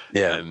whatever,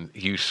 and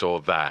you saw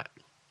that,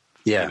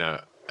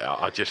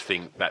 I just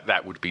think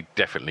that would be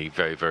definitely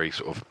very, very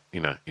sort of,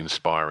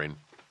 inspiring.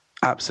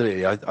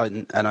 Absolutely.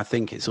 I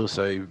think it's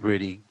also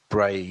really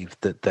brave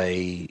that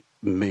they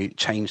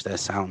changed their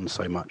sound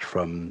so much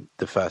from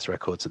the first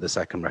record to the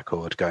second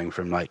record, going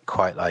from like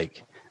quite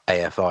like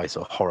AFI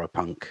sort of horror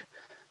punk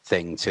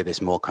thing to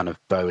this more kind of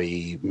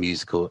Bowie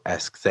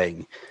musical-esque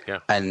thing. Yeah.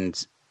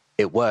 And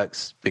it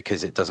works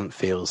because it doesn't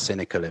feel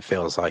cynical. It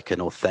feels like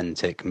an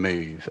authentic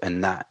move.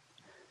 And that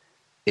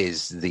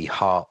is the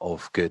heart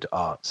of good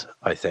art,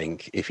 I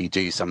think. If you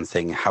do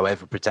something,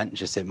 however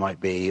pretentious it might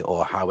be,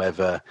 or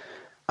however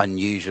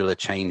unusual a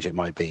change it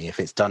might be, if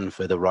it's done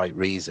for the right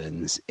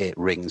reasons, it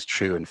rings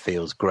true and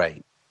feels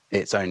great.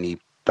 It's only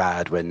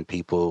bad when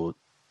people,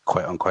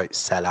 quote unquote,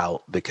 sell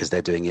out because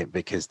they're doing it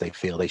because they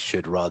feel they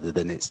should, rather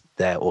than it's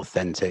their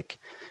authentic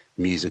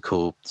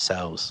musical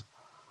selves.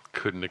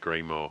 Couldn't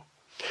agree more.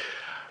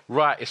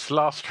 Right, it's the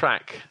last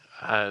track.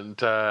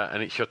 And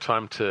it's your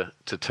time to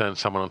turn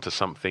someone onto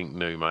something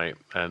new, mate.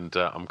 And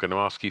I'm going to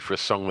ask you for a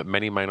song that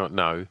many may not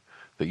know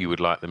that you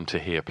would like them to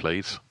hear,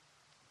 please.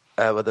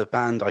 Well, the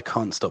band I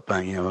can't stop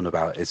banging on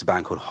about is a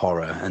band called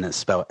Horror, and it's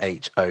spelled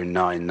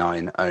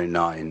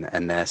H-O-9-9-0-9,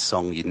 and their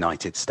song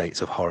United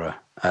States of Horror.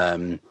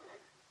 I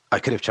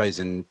could have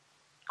chosen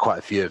quite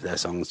a few of their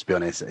songs, to be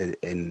honest,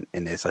 in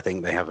this. I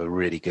think they have a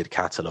really good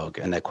catalogue,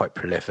 and they're quite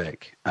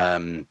prolific.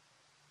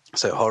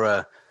 So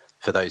Horror,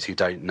 for those who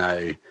don't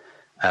know,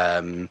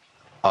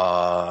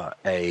 are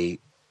a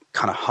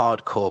kind of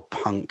hardcore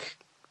punk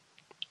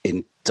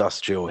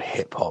industrial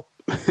hip-hop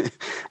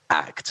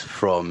act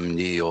from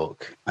New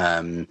York,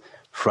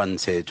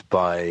 fronted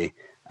by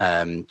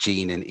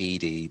Gene and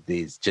Edie.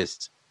 These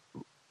just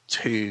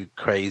two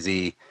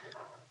crazy,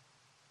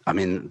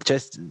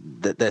 just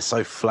that they're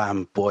so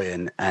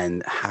flamboyant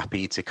and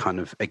happy to kind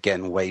of,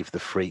 again, wave the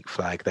freak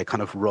flag. They're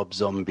kind of Rob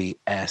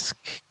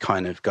Zombie-esque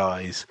kind of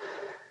guys.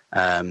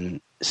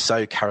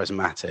 So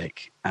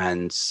charismatic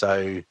and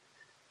so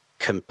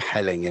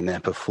compelling in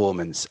their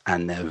performance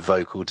and their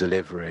vocal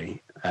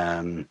delivery.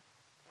 And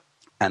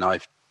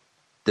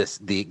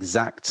the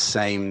exact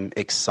same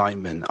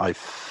excitement I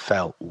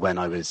felt when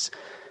I was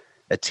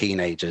a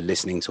teenager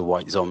listening to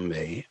White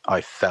Zombie,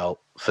 I felt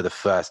for the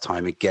first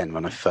time again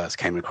when I first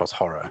came across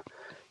Horror.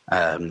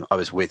 I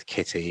was with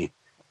Kitty,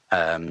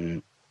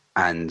 and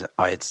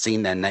I had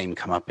seen their name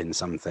come up in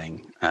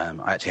something.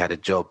 I actually had a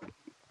job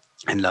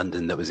in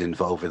London that was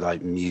involved with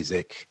like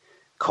music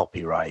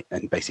copyright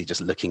and basically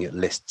just looking at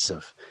lists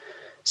of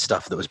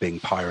stuff that was being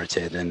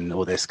pirated and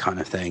all this kind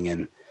of thing.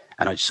 And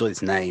I just saw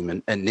this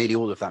name, and nearly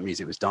all of that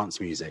music was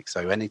dance music.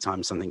 So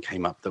anytime something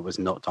came up that was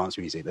not dance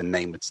music, the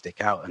name would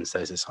stick out. And so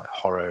there's this like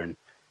Horror,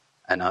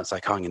 and I was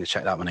like, I'm going to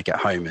check that when I get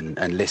home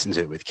and listen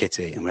to it with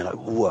Kitty. And we're like,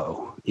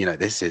 whoa,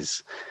 this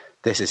is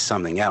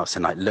something else.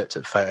 And I looked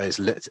at photos,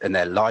 and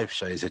their live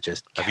shows are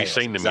just chaos. Have you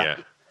seen them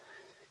yet?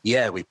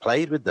 Yeah, we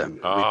played with them.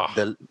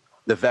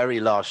 The very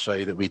last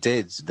show that we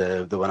did,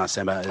 the one I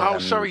said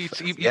about. Sorry, you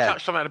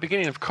touched on that at the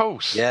beginning, of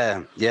course.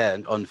 Yeah,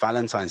 on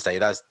Valentine's Day.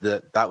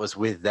 That was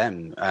with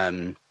them.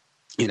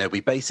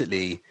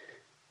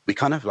 We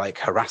kind of like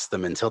harassed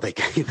them until they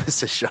gave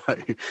us a show.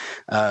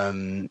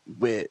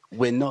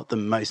 We're not the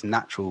most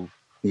natural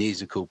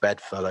musical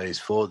bedfellows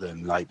for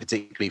them, like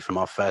particularly from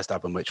our first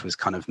album, which was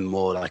kind of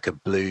more like a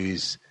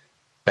blues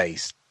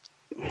based.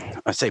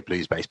 I say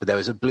blues based, but there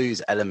was a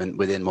blues element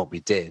within what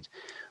we did,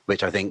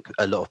 which I think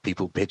a lot of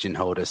people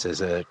pigeonholed us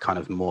as a kind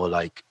of more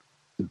like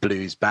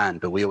blues band.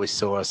 But we always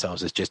saw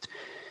ourselves as just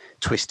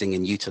twisting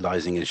and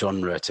utilizing a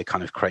genre to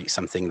kind of create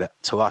something that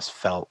to us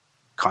felt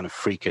kind of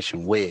freakish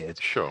and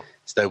weird. Sure.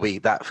 So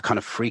that kind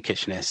of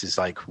freakishness is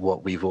like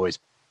what we've always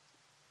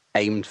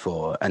aimed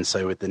for. And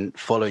so with the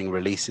following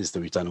releases that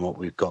we've done and what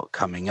we've got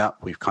coming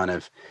up, we've kind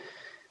of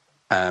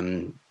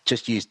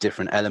just used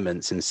different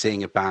elements, and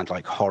seeing a band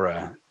like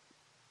Horror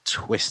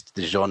twist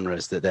the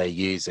genres that they're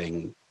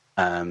using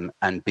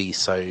and be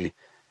so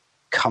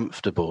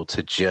comfortable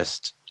to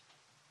just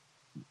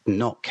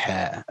not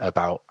care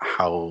about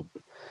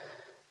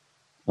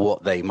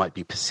what they might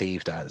be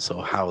perceived as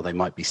or how they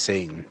might be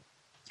seen.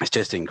 It's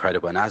just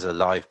incredible. And as a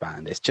live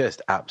band, it's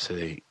just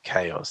absolute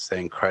chaos. They're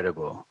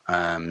incredible.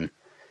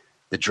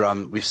 The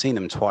drum, we've seen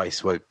them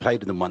twice. We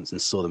played with them once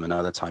and saw them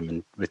another time,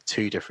 and with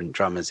two different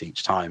drummers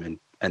each time.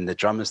 And the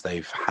drummers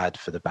they've had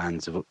for the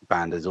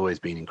band has always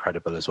been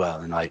incredible as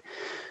well. And like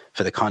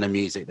for the kind of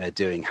music they're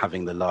doing,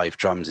 having the live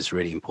drums is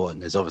really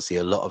important. There's obviously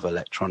a lot of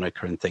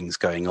electronica and things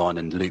going on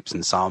and loops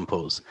and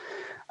samples.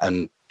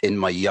 And in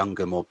my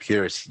younger, more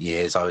purist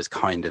years, I was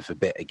kind of a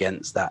bit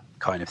against that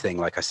kind of thing.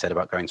 Like I said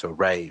about going to a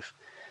rave.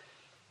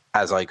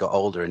 As I got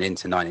older and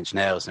into Nine Inch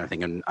Nails and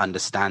everything, and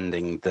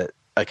understanding that,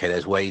 okay,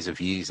 there's ways of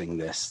using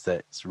this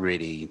that's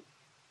really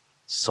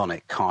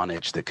sonic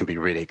carnage that can be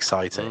really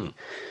exciting.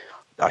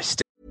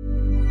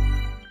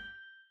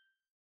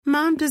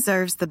 Mom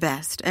deserves the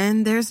best,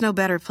 and there's no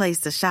better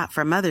place to shop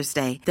for Mother's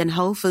Day than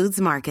Whole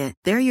Foods Market.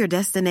 They're your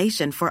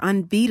destination for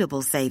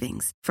unbeatable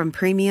savings, from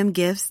premium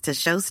gifts to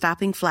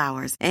show-stopping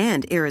flowers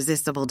and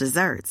irresistible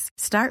desserts.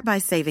 Start by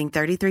saving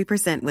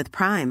 33% with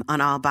Prime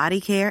on all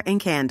body care and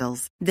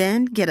candles.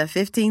 Then get a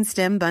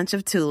 15-stem bunch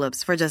of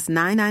tulips for just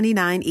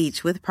 $9.99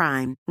 each with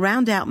Prime.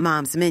 Round out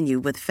Mom's menu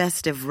with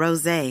festive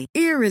rosé,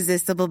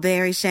 irresistible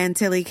berry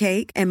chantilly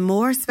cake, and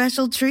more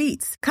special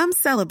treats. Come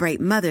celebrate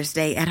Mother's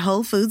Day at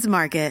Whole Foods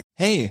Market.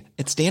 Hey,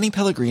 it's Danny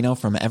Pellegrino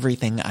from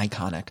Everything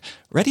Iconic.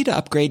 Ready to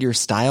upgrade your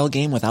style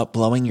game without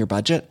blowing your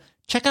budget?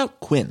 Check out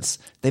Quince.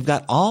 They've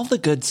got all the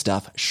good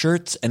stuff,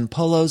 shirts and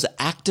polos,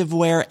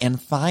 activewear,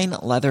 and fine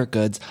leather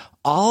goods,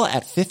 all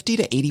at 50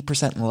 to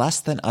 80% less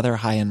than other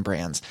high-end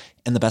brands.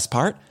 And the best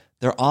part?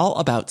 They're all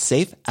about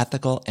safe,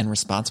 ethical, and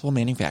responsible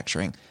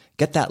manufacturing.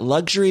 Get that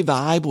luxury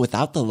vibe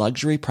without the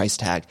luxury price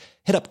tag.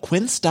 Hit up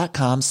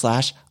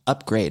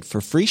quince.com/upgrade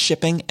for free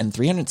shipping and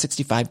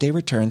 365-day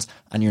returns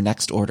on your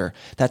next order.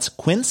 That's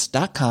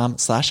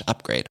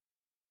quince.com/upgrade.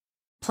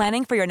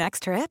 Planning for your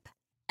next trip?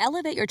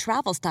 Elevate your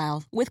travel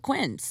style with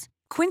Quince.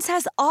 Quince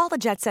has all the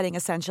jet-setting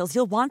essentials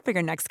you'll want for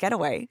your next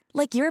getaway,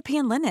 like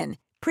European linen,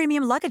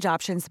 premium luggage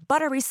options,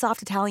 buttery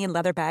soft Italian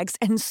leather bags,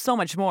 and so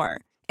much more.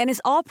 And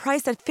is all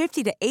priced at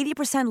 50 to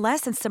 80%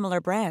 less than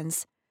similar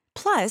brands.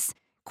 Plus,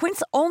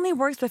 Quince only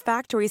works with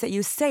factories that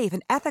use safe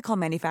and ethical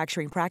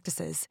manufacturing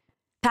practices.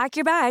 Pack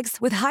your bags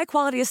with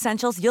high-quality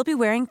essentials you'll be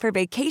wearing for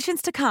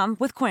vacations to come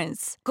with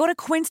Quince. Go to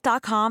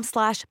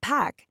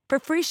quince.com/pack for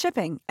free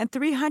shipping and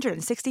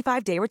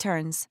 365-day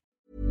returns.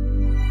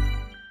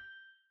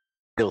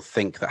 Still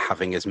think that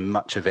having as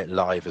much of it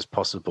live as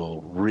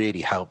possible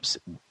really helps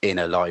in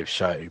a live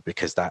show,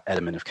 because that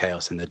element of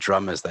chaos, and the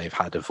drummers they've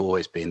had have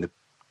always been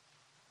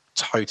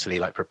totally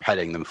like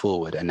propelling them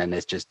forward. And then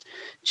there's just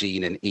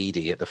Gene and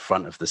Edie at the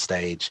front of the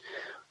stage.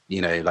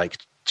 You know, like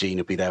Gene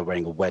will be there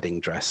wearing a wedding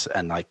dress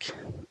and like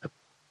a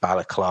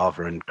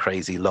balaclava and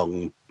crazy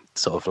long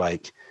sort of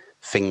like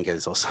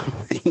fingers or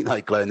something,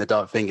 like glow in the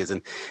dark fingers,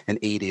 and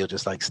Edie will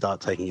just like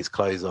start taking his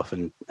clothes off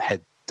and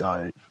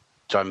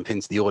jump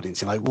into the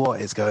audience. You're like,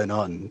 what is going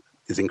on?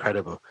 It's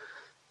incredible.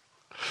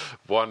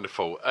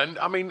 Wonderful. And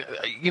I mean,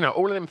 you know,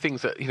 all of them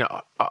things that, you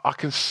know, I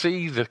can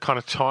see the kind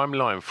of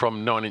timeline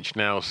from Nine Inch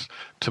Nails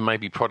to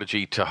maybe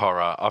Prodigy to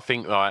Horror. I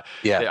think like,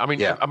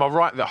 am I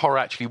right that Horror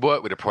actually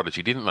worked with a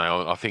Prodigy, didn't they?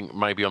 I think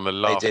maybe on the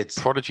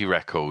last Prodigy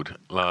record.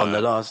 On the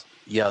last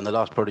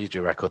Prodigy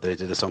record, they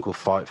did a song called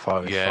Fight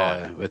Fire with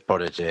Fire with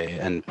Prodigy.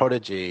 And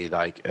Prodigy,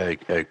 like,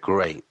 are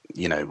great.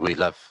 You know, we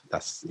love,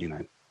 that's, you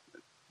know,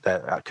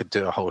 I could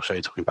do a whole show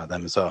talking about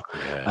them as well.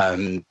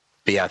 Yeah.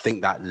 But yeah, I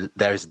think that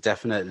there is a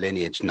definite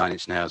lineage, Nine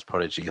Inch Nails,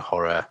 Prodigy,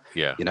 Horror,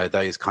 you know,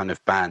 those kind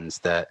of bands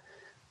that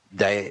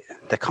they're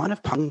kind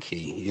of punky,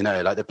 you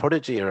know, like the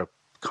Prodigy are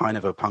kind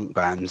of a punk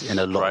band in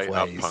a lot of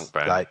ways. Punk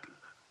band. Like,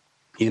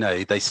 you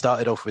know, they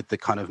started off with the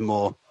kind of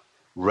more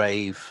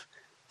rave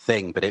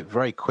thing, but it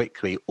very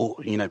quickly,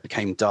 you know,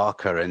 became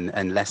darker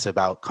and less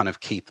about kind of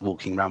Keith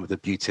walking around with a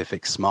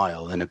beatific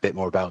smile and a bit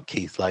more about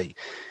Keith, like,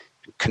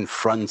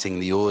 confronting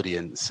the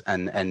audience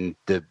and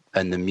the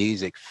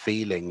music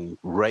feeling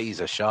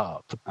razor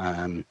sharp.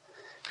 And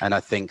I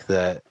think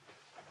that,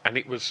 and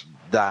it was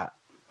that.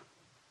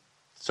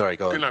 Sorry,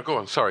 go on. No, go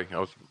on. Sorry,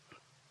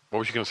 what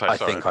was you going to say? I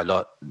think I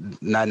lost.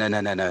 No.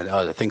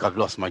 I think I've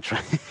lost my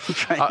train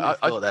of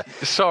thought there.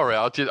 Sorry,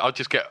 I'll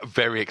just get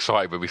very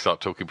excited when we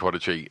start talking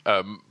Prodigy.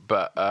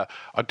 But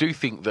I do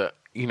think that,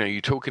 you know,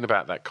 you're talking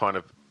about that kind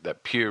of,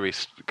 that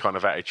purist kind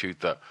of attitude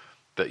that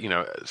you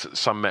know,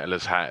 some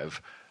metalers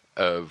have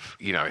of,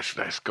 you know,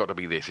 it's got to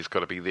be this, it's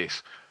got to be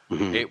this.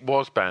 Mm-hmm. It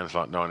was bands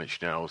like Nine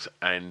Inch Nails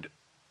and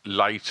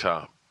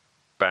later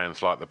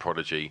bands like the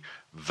Prodigy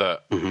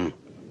that,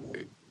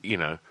 you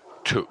know,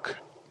 took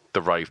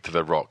the rave to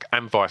the rock,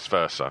 and vice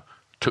versa,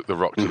 took the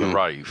rock to the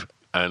rave.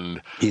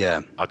 And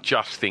I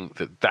just think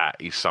that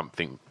is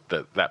something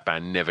that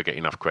band never get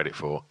enough credit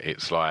for.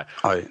 It's like,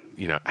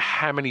 you know,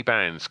 how many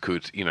bands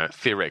could, you know,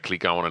 theoretically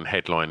go on and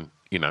headline,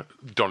 you know,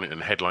 Donington,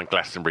 headline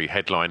Glastonbury,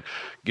 headline,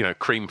 you know,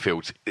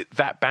 Creamfields.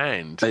 That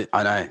band,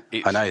 I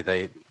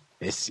know.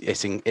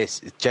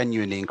 It's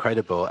genuinely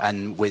incredible,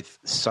 and with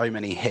so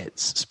many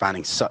hits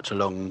spanning such a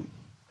long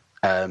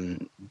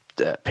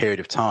period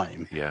of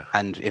time. Yeah.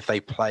 And if they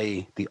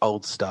play the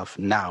old stuff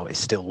now, it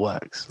still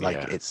works.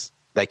 Like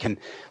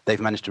they've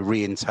managed to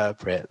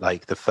reinterpret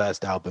like the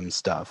first album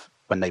stuff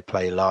when they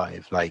play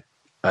live. Like,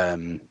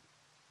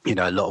 you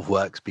know, a lot of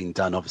work's been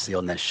done obviously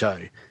on their show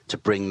to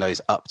bring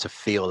those up to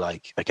feel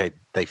like, okay,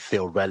 they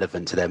feel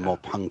relevant to their more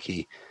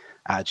punky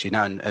attitude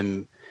now.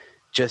 And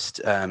just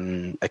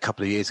a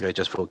couple of years ago,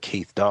 just before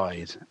Keith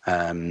died,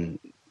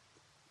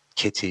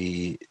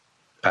 Kitty,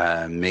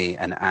 me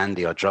and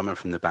Andy, our drummer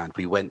from the band,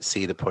 we went to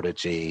see the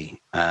Prodigy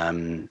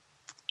in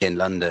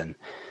London,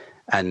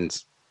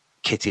 and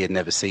Kitty had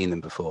never seen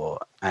them before,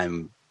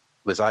 and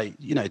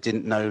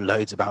didn't know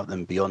loads about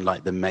them beyond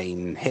like the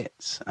main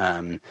hits.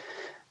 And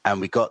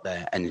we got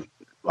there, and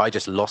I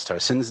just lost her.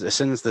 As soon as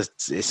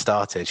it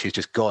started, she was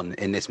just gone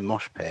in this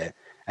mosh pit,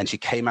 and she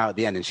came out at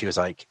the end, and she was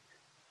like,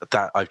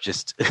 "That I've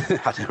just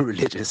had a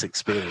religious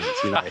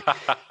experience, you know,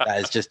 that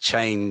has just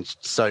changed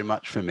so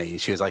much for me."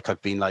 She was like,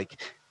 "I've been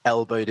like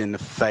elbowed in the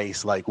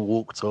face, like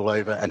walked all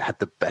over, and had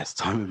the best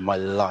time of my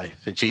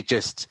life." And she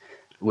just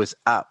was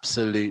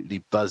absolutely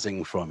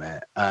buzzing from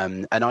it.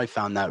 And I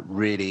found that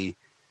really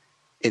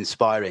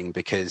inspiring,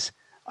 because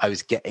I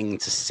was getting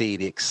to see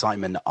the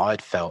excitement that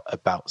I'd felt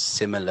about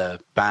similar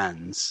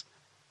bands,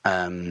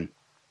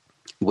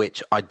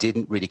 which I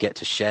didn't really get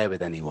to share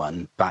with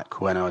anyone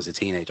back when I was a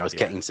teenager. I was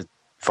getting to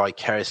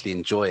vicariously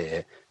enjoy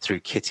it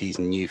through Kitty's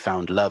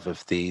newfound love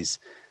of these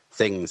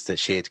things that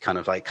she had kind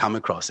of like come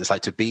across. It's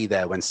like to be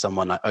there when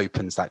someone like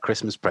opens that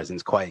Christmas present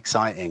is quite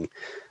exciting.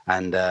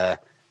 And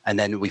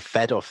then we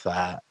fed off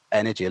that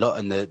energy a lot.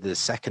 And the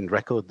second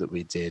record that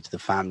we did, The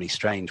Family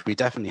Strange, we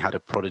definitely had a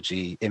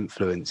Prodigy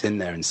influence in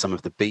there in some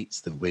of the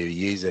beats that we were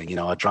using. You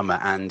know, our drummer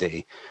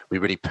Andy, we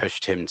really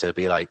pushed him to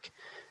be like,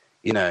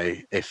 you know,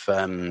 if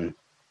the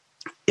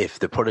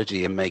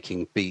Prodigy are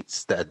making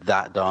beats that are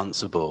that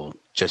danceable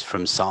just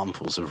from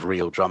samples of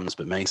real drums,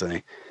 but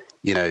basically,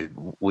 you know,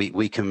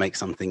 we can make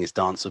something as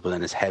danceable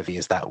and as heavy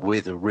as that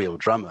with a real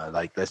drummer.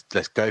 Like,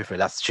 let's go for it.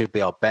 That should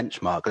be our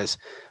benchmark.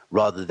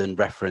 Rather than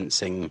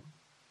referencing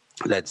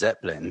Led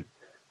Zeppelin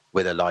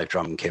with a live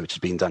drum kit, which has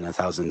been done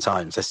 1,000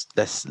 times.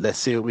 Let's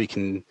see what we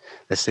can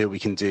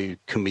do.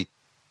 Can we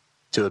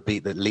do a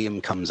beat that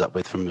Liam comes up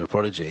with from the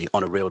Prodigy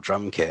on a real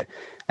drum kit?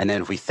 And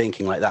then if we're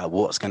thinking like that,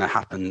 what's going to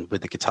happen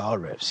with the guitar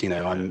riffs? You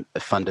know, I'm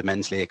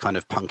fundamentally a kind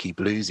of punky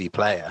bluesy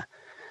player.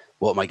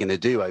 What am I going to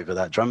do over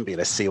that drum beat?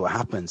 Let's see what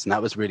happens. And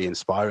that was really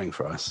inspiring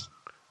for us.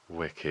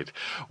 Wicked.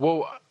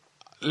 Well,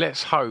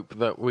 let's hope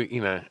that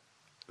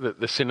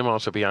the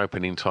cinemas will be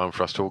open in time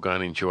for us to all go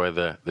and enjoy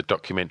the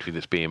documentary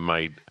that's being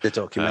made. The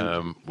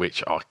documentary.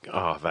 Which,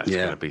 that's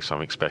going to be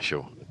something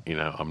special. You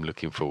know, I'm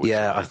looking forward to it.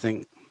 Yeah, I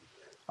think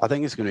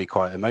it's going to be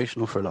quite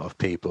emotional for a lot of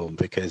people,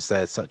 because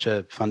they're such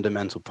a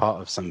fundamental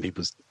part of some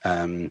people's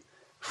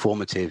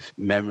formative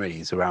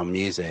memories around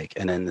music.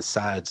 And then the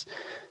sad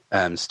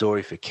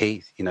story for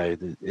Keith, you know, I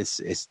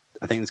think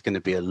there's going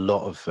to be a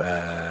lot of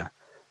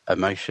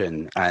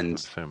emotion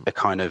and a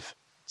kind of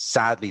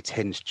sadly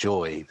tinged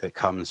joy that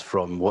comes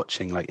from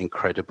watching like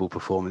incredible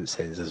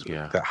performances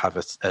that have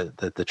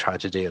the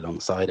tragedy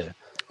alongside it.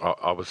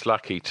 I was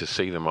lucky to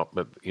see them up,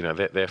 but you know,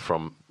 they're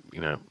from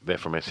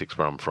Essex,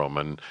 where I'm from,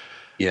 and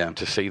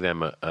to see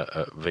them at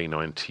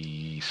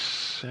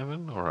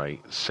V97 or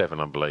 87,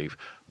 I believe,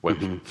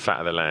 when Fat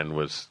of the Land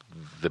was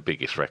the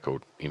biggest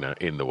record, you know,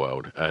 in the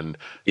world, and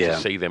to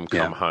see them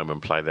come home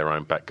and play their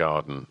own back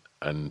garden,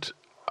 and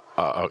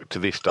to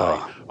this day,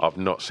 I've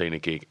not seen a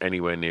gig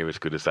anywhere near as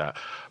good as that.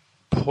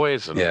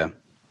 Poison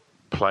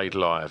played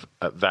live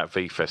at that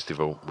V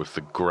Festival was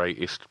the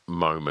greatest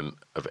moment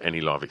of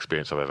any live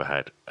experience I've ever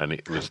had, and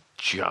it was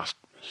just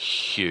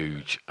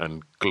huge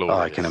and glorious.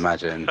 I can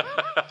imagine.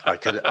 I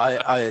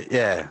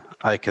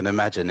can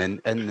imagine,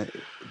 and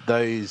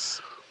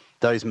those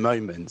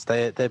moments,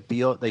 they're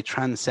beyond. They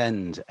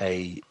transcend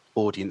a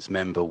audience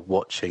member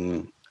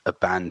watching a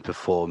band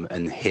perform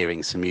and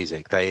hearing some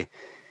music.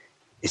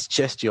 it's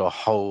just your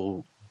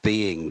whole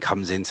being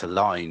comes into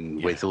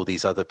line with all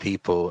these other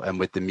people and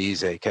with the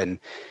music, and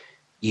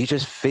you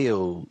just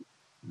feel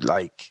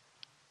like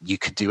you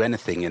could do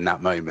anything in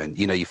that moment.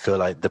 You know, you feel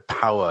like the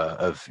power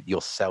of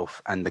yourself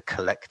and the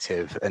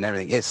collective and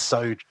everything. It's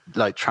so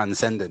like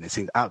transcendent. It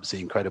seems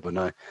absolutely incredible.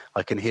 No,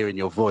 I can hear in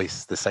your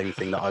voice the same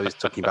thing that I was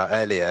talking about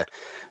earlier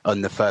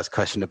on the first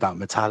question about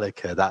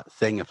Metallica, that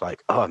thing of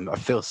like, oh, I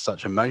feel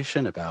such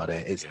emotion about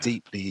it. It's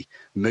deeply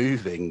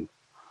moving.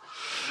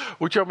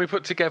 Well, John, we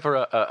put together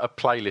a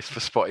playlist for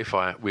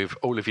Spotify with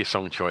all of your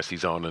song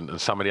choices on, and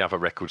some of the other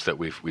records that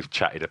we've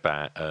chatted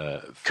about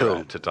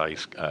throughout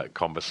today's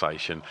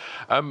conversation.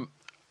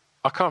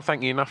 I can't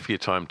thank you enough for your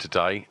time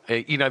today.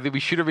 You know,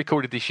 we should have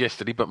recorded this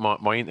yesterday, but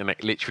my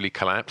internet literally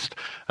collapsed,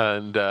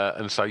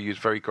 and so you was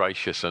very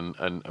gracious and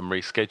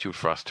rescheduled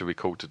for us to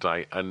record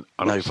today. And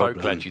I'm so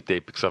glad you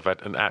did, because I've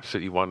had an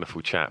absolutely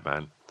wonderful chat,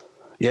 man.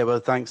 Yeah,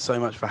 well, thanks so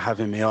much for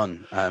having me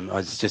on.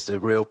 It's just a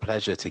real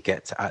pleasure to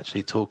get to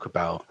actually talk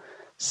about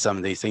some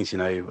of these things. You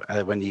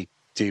know, when you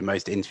do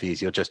most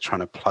interviews, you're just trying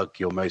to plug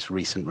your most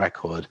recent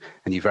record,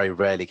 and you very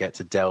rarely get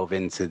to delve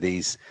into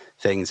these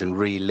things and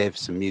relive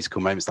some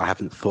musical moments that I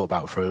haven't thought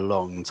about for a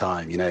long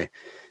time. You know,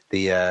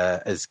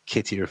 as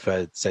Kitty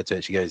said to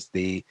it, she goes,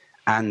 the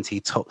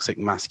anti-toxic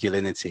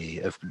masculinity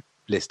of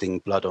listing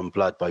Blood on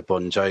Blood by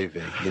Bon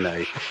Jovi. You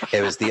know,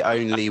 it was the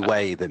only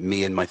way that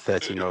me and my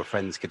 13-year-old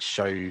friends could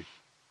show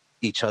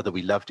each other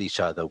we loved each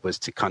other, was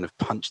to kind of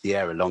punch the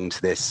air along to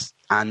this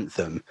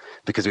anthem,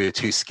 because we were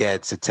too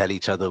scared to tell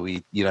each other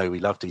we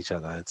loved each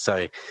other.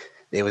 So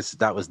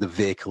that was the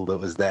vehicle that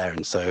was there.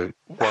 And so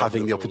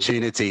having the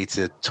opportunity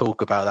to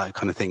talk about that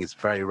kind of thing is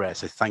very rare.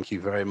 So thank you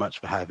very much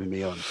for having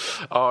me on.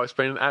 Oh, it's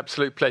been an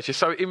absolute pleasure.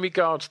 So in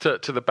regards to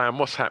the band,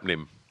 what's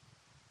happening?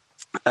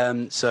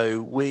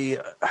 So we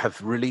have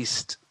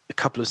released a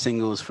couple of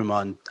singles from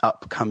our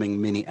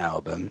upcoming mini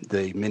album.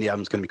 The mini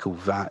album is going to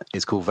be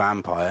called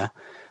Vampire,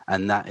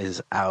 and that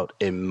is out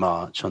in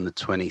March on the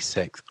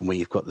 26th. And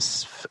we've got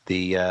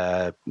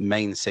the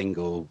main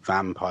single,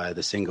 Vampire,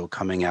 the single,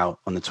 coming out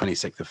on the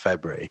 26th of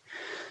February.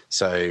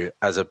 So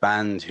as a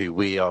band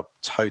we are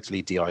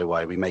totally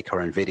DIY, we make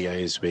our own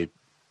videos, we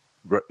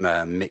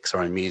mix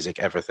our own music,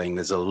 everything.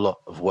 There's a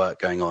lot of work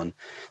going on.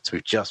 So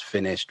we've just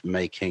finished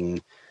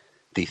making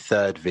the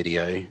third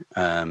video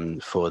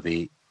for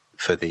the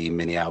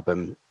mini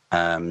album,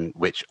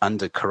 which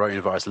under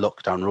coronavirus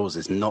lockdown rules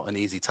is not an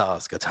easy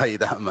task, I'll tell you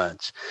that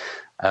much.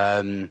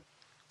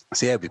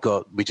 So yeah,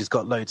 we just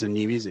got loads of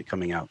new music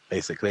coming out,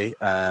 basically,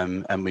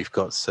 and we've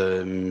got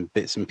some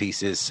bits and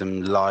pieces,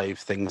 some live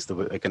things that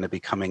are going to be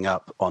coming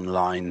up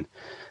online,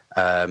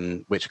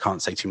 which I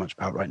can't say too much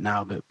about right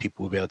now, but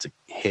people will be able to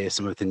hear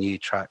some of the new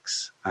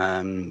tracks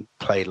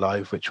played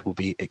live, which will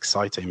be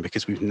exciting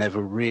because we've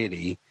never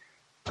really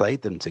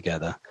played them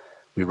together.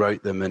 We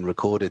wrote them and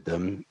recorded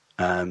them,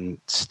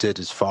 stood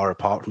as far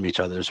apart from each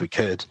other as we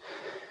could,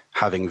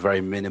 having very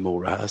minimal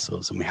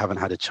rehearsals, and we haven't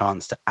had a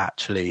chance to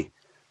actually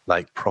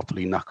like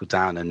properly knuckle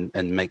down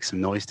and make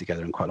some noise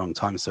together in quite a long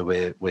time. So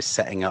we're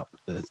setting up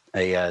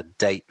a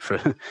date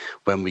for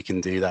when we can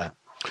do that.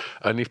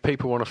 And if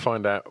people want to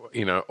find out,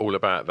 you know, all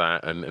about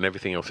that and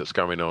everything else that's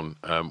going on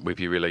with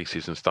your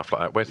releases and stuff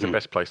like that, where's the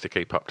best place to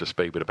keep up to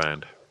speed with the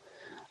band?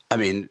 I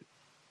mean,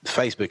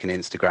 Facebook and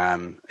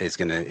Instagram is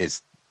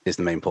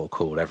the main port of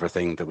call.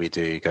 Everything that we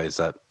do goes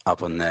up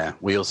on there.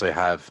 We also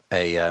have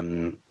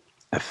a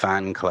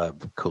fan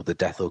club called the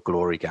Death or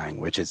Glory Gang,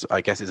 which is,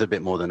 I guess, is a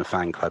bit more than a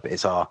fan club.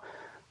 It's our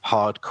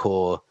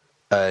hardcore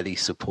early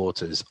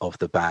supporters of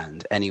the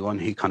band. Anyone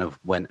who kind of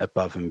went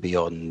above and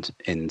beyond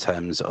in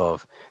terms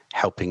of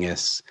helping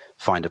us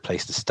find a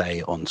place to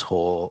stay on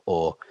tour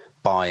or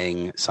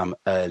buying some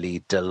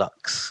early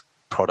deluxe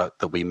product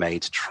that we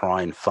made to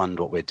try and fund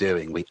what we're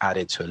doing, we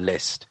added to a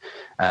list,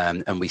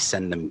 and we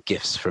send them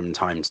gifts from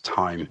time to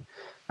time,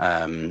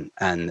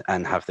 and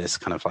have this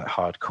kind of like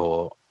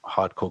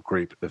hardcore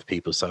group of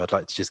people. So I'd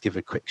like to just give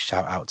a quick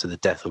shout out to the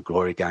Death or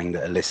Glory Gang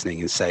that are listening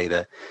and say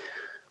that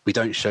we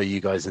don't show you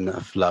guys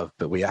enough love,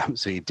 but we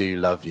absolutely do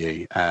love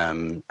you,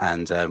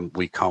 and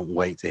we can't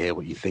wait to hear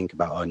what you think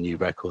about our new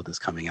record that's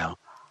coming out.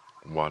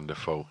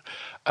 Wonderful.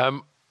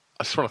 I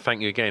just want to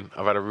thank you again.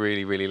 I've had a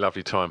really, really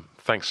lovely time.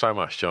 Thanks so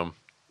much, John.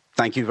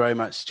 Thank you very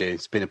much, Stu.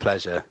 It's been a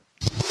pleasure.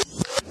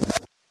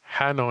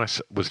 How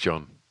nice was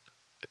John?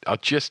 I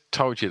just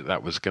told you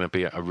that was going to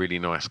be a really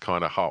nice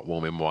kind of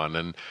heartwarming one.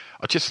 And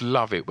I just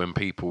love it when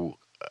people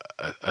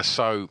are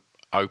so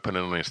open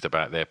and honest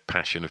about their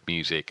passion of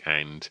music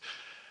and,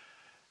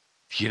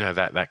 you know,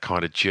 that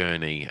kind of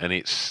journey. And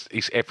it's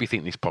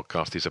everything this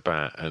podcast is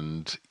about.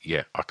 And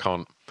yeah, I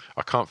can't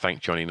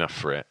thank John enough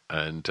for it.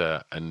 And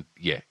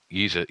yeah,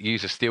 yous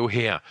are still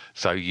here,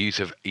 so yous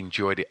have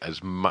enjoyed it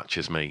as much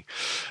as me.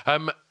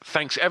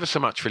 Thanks ever so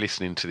much for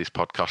listening to this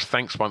podcast.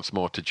 Thanks once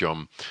more to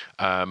John.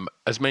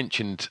 As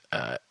mentioned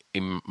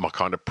in my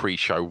kind of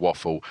pre-show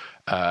waffle,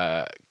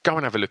 go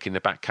and have a look in the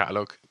back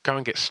catalogue. Go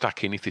and get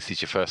stuck in if this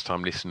is your first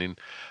time listening.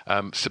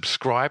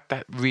 Subscribe,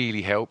 that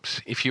really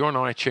helps. If you're on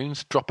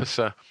iTunes, drop us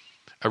a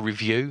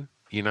review.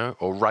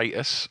 or rate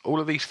us. All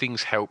of these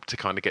things help to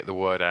kind of get the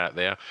word out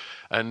there.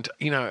 And,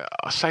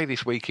 I say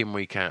this week in,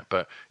 week out,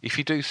 but if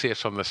you do see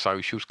us on the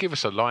socials, give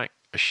us a like,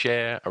 a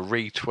share, a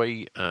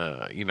retweet,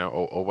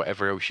 or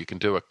whatever else you can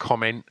do, a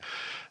comment.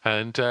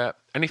 And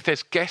if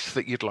there's guests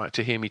that you'd like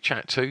to hear me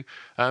chat to,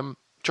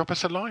 drop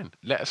us a line.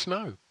 Let us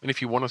know. And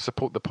if you want to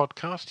support the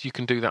podcast, you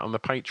can do that on the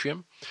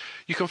Patreon.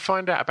 You can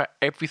find out about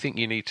everything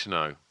you need to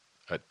know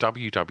at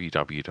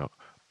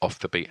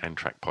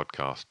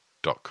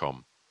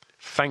www.offthebeatentrackpodcast.com.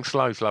 Thanks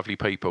loads, lovely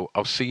people.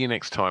 I'll see you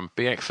next time.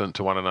 Be excellent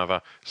to one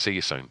another. See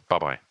you soon.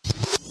 Bye-bye.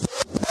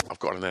 I've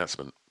got an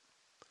announcement.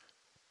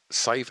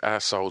 Save Our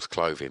Souls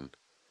Clothing.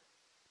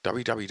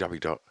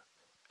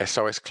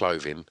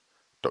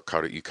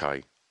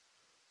 www.sosclothing.co.uk.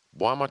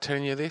 Why am I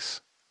telling you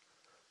this?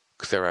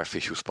 Because they're our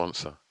official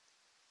sponsor.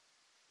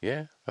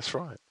 Yeah, that's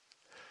right.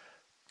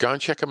 Go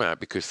and check them out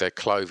because their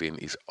clothing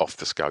is off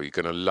the scale. You're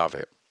going to love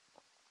it.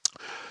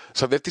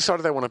 So they've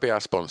decided they want to be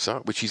our sponsor,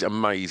 which is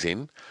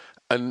amazing.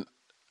 And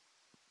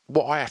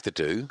what I have to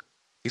do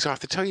is I have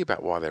to tell you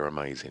about why they're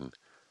amazing.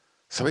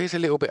 So here's a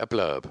little bit of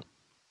blurb.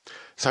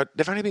 So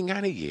they've only been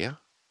going a year.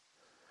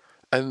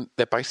 And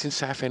they're based in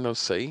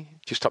Southend-on-Sea,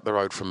 just up the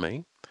road from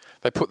me.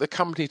 They put the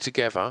company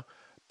together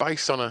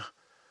based on a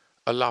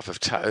love of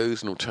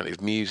tattoos and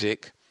alternative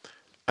music.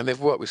 And they've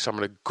worked with some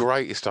of the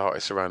greatest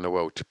artists around the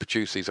world to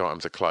produce these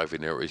items of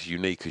clothing that are as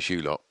unique as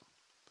you lot.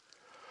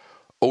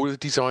 All of the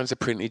designs are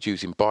printed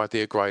using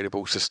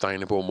biodegradable,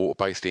 sustainable and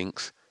water-based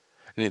inks.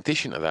 In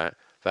addition to that,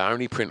 they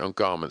only print on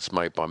garments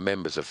made by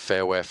members of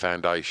Fair Wear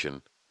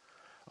Foundation.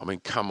 I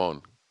mean, come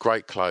on,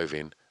 great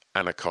clothing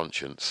and a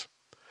conscience.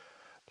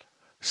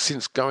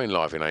 Since going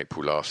live in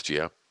April last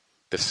year,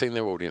 they've seen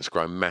their audience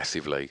grow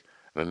massively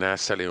and are now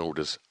selling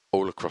orders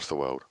all across the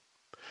world.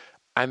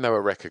 And they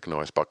were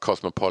recognised by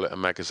Cosmopolitan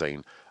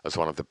magazine as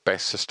one of the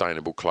best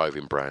sustainable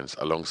clothing brands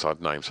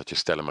alongside names such as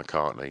Stella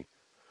McCartney.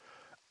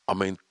 I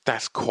mean,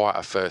 that's quite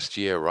a first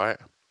year, right?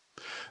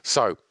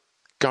 So,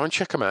 go and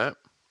check them out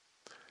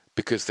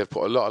because they've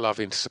put a lot of love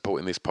into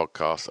supporting this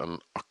podcast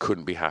and I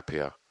couldn't be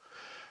happier.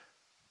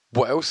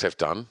 What else they've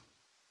done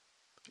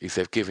is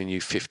they've given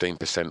you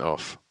 15%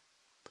 off.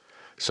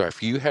 So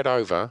if you head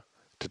over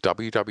to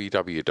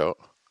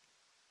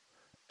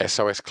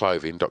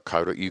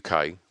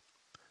www.sosclothing.co.uk,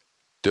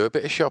 do a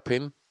bit of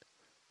shopping,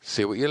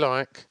 see what you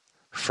like,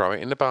 throw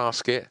it in the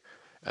basket,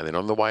 and then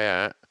on the way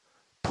out,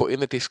 put in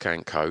the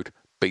discount code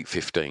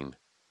BEAT15,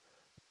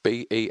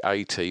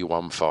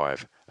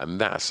 BEAT15,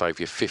 and that'll save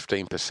you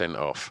 15%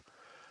 off.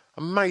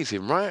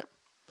 Amazing, right?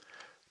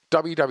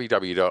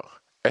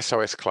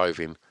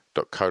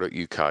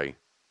 www.sosclothing.co.uk,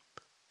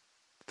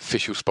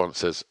 official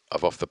sponsors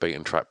of Off the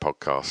Beaten Track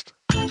podcast.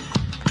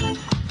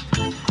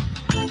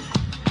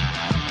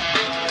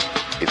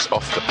 It's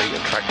Off the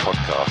Beaten Track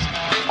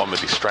podcast on the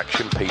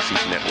Distraction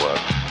Pieces Network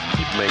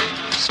with me,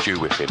 Stu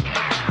Whiffen.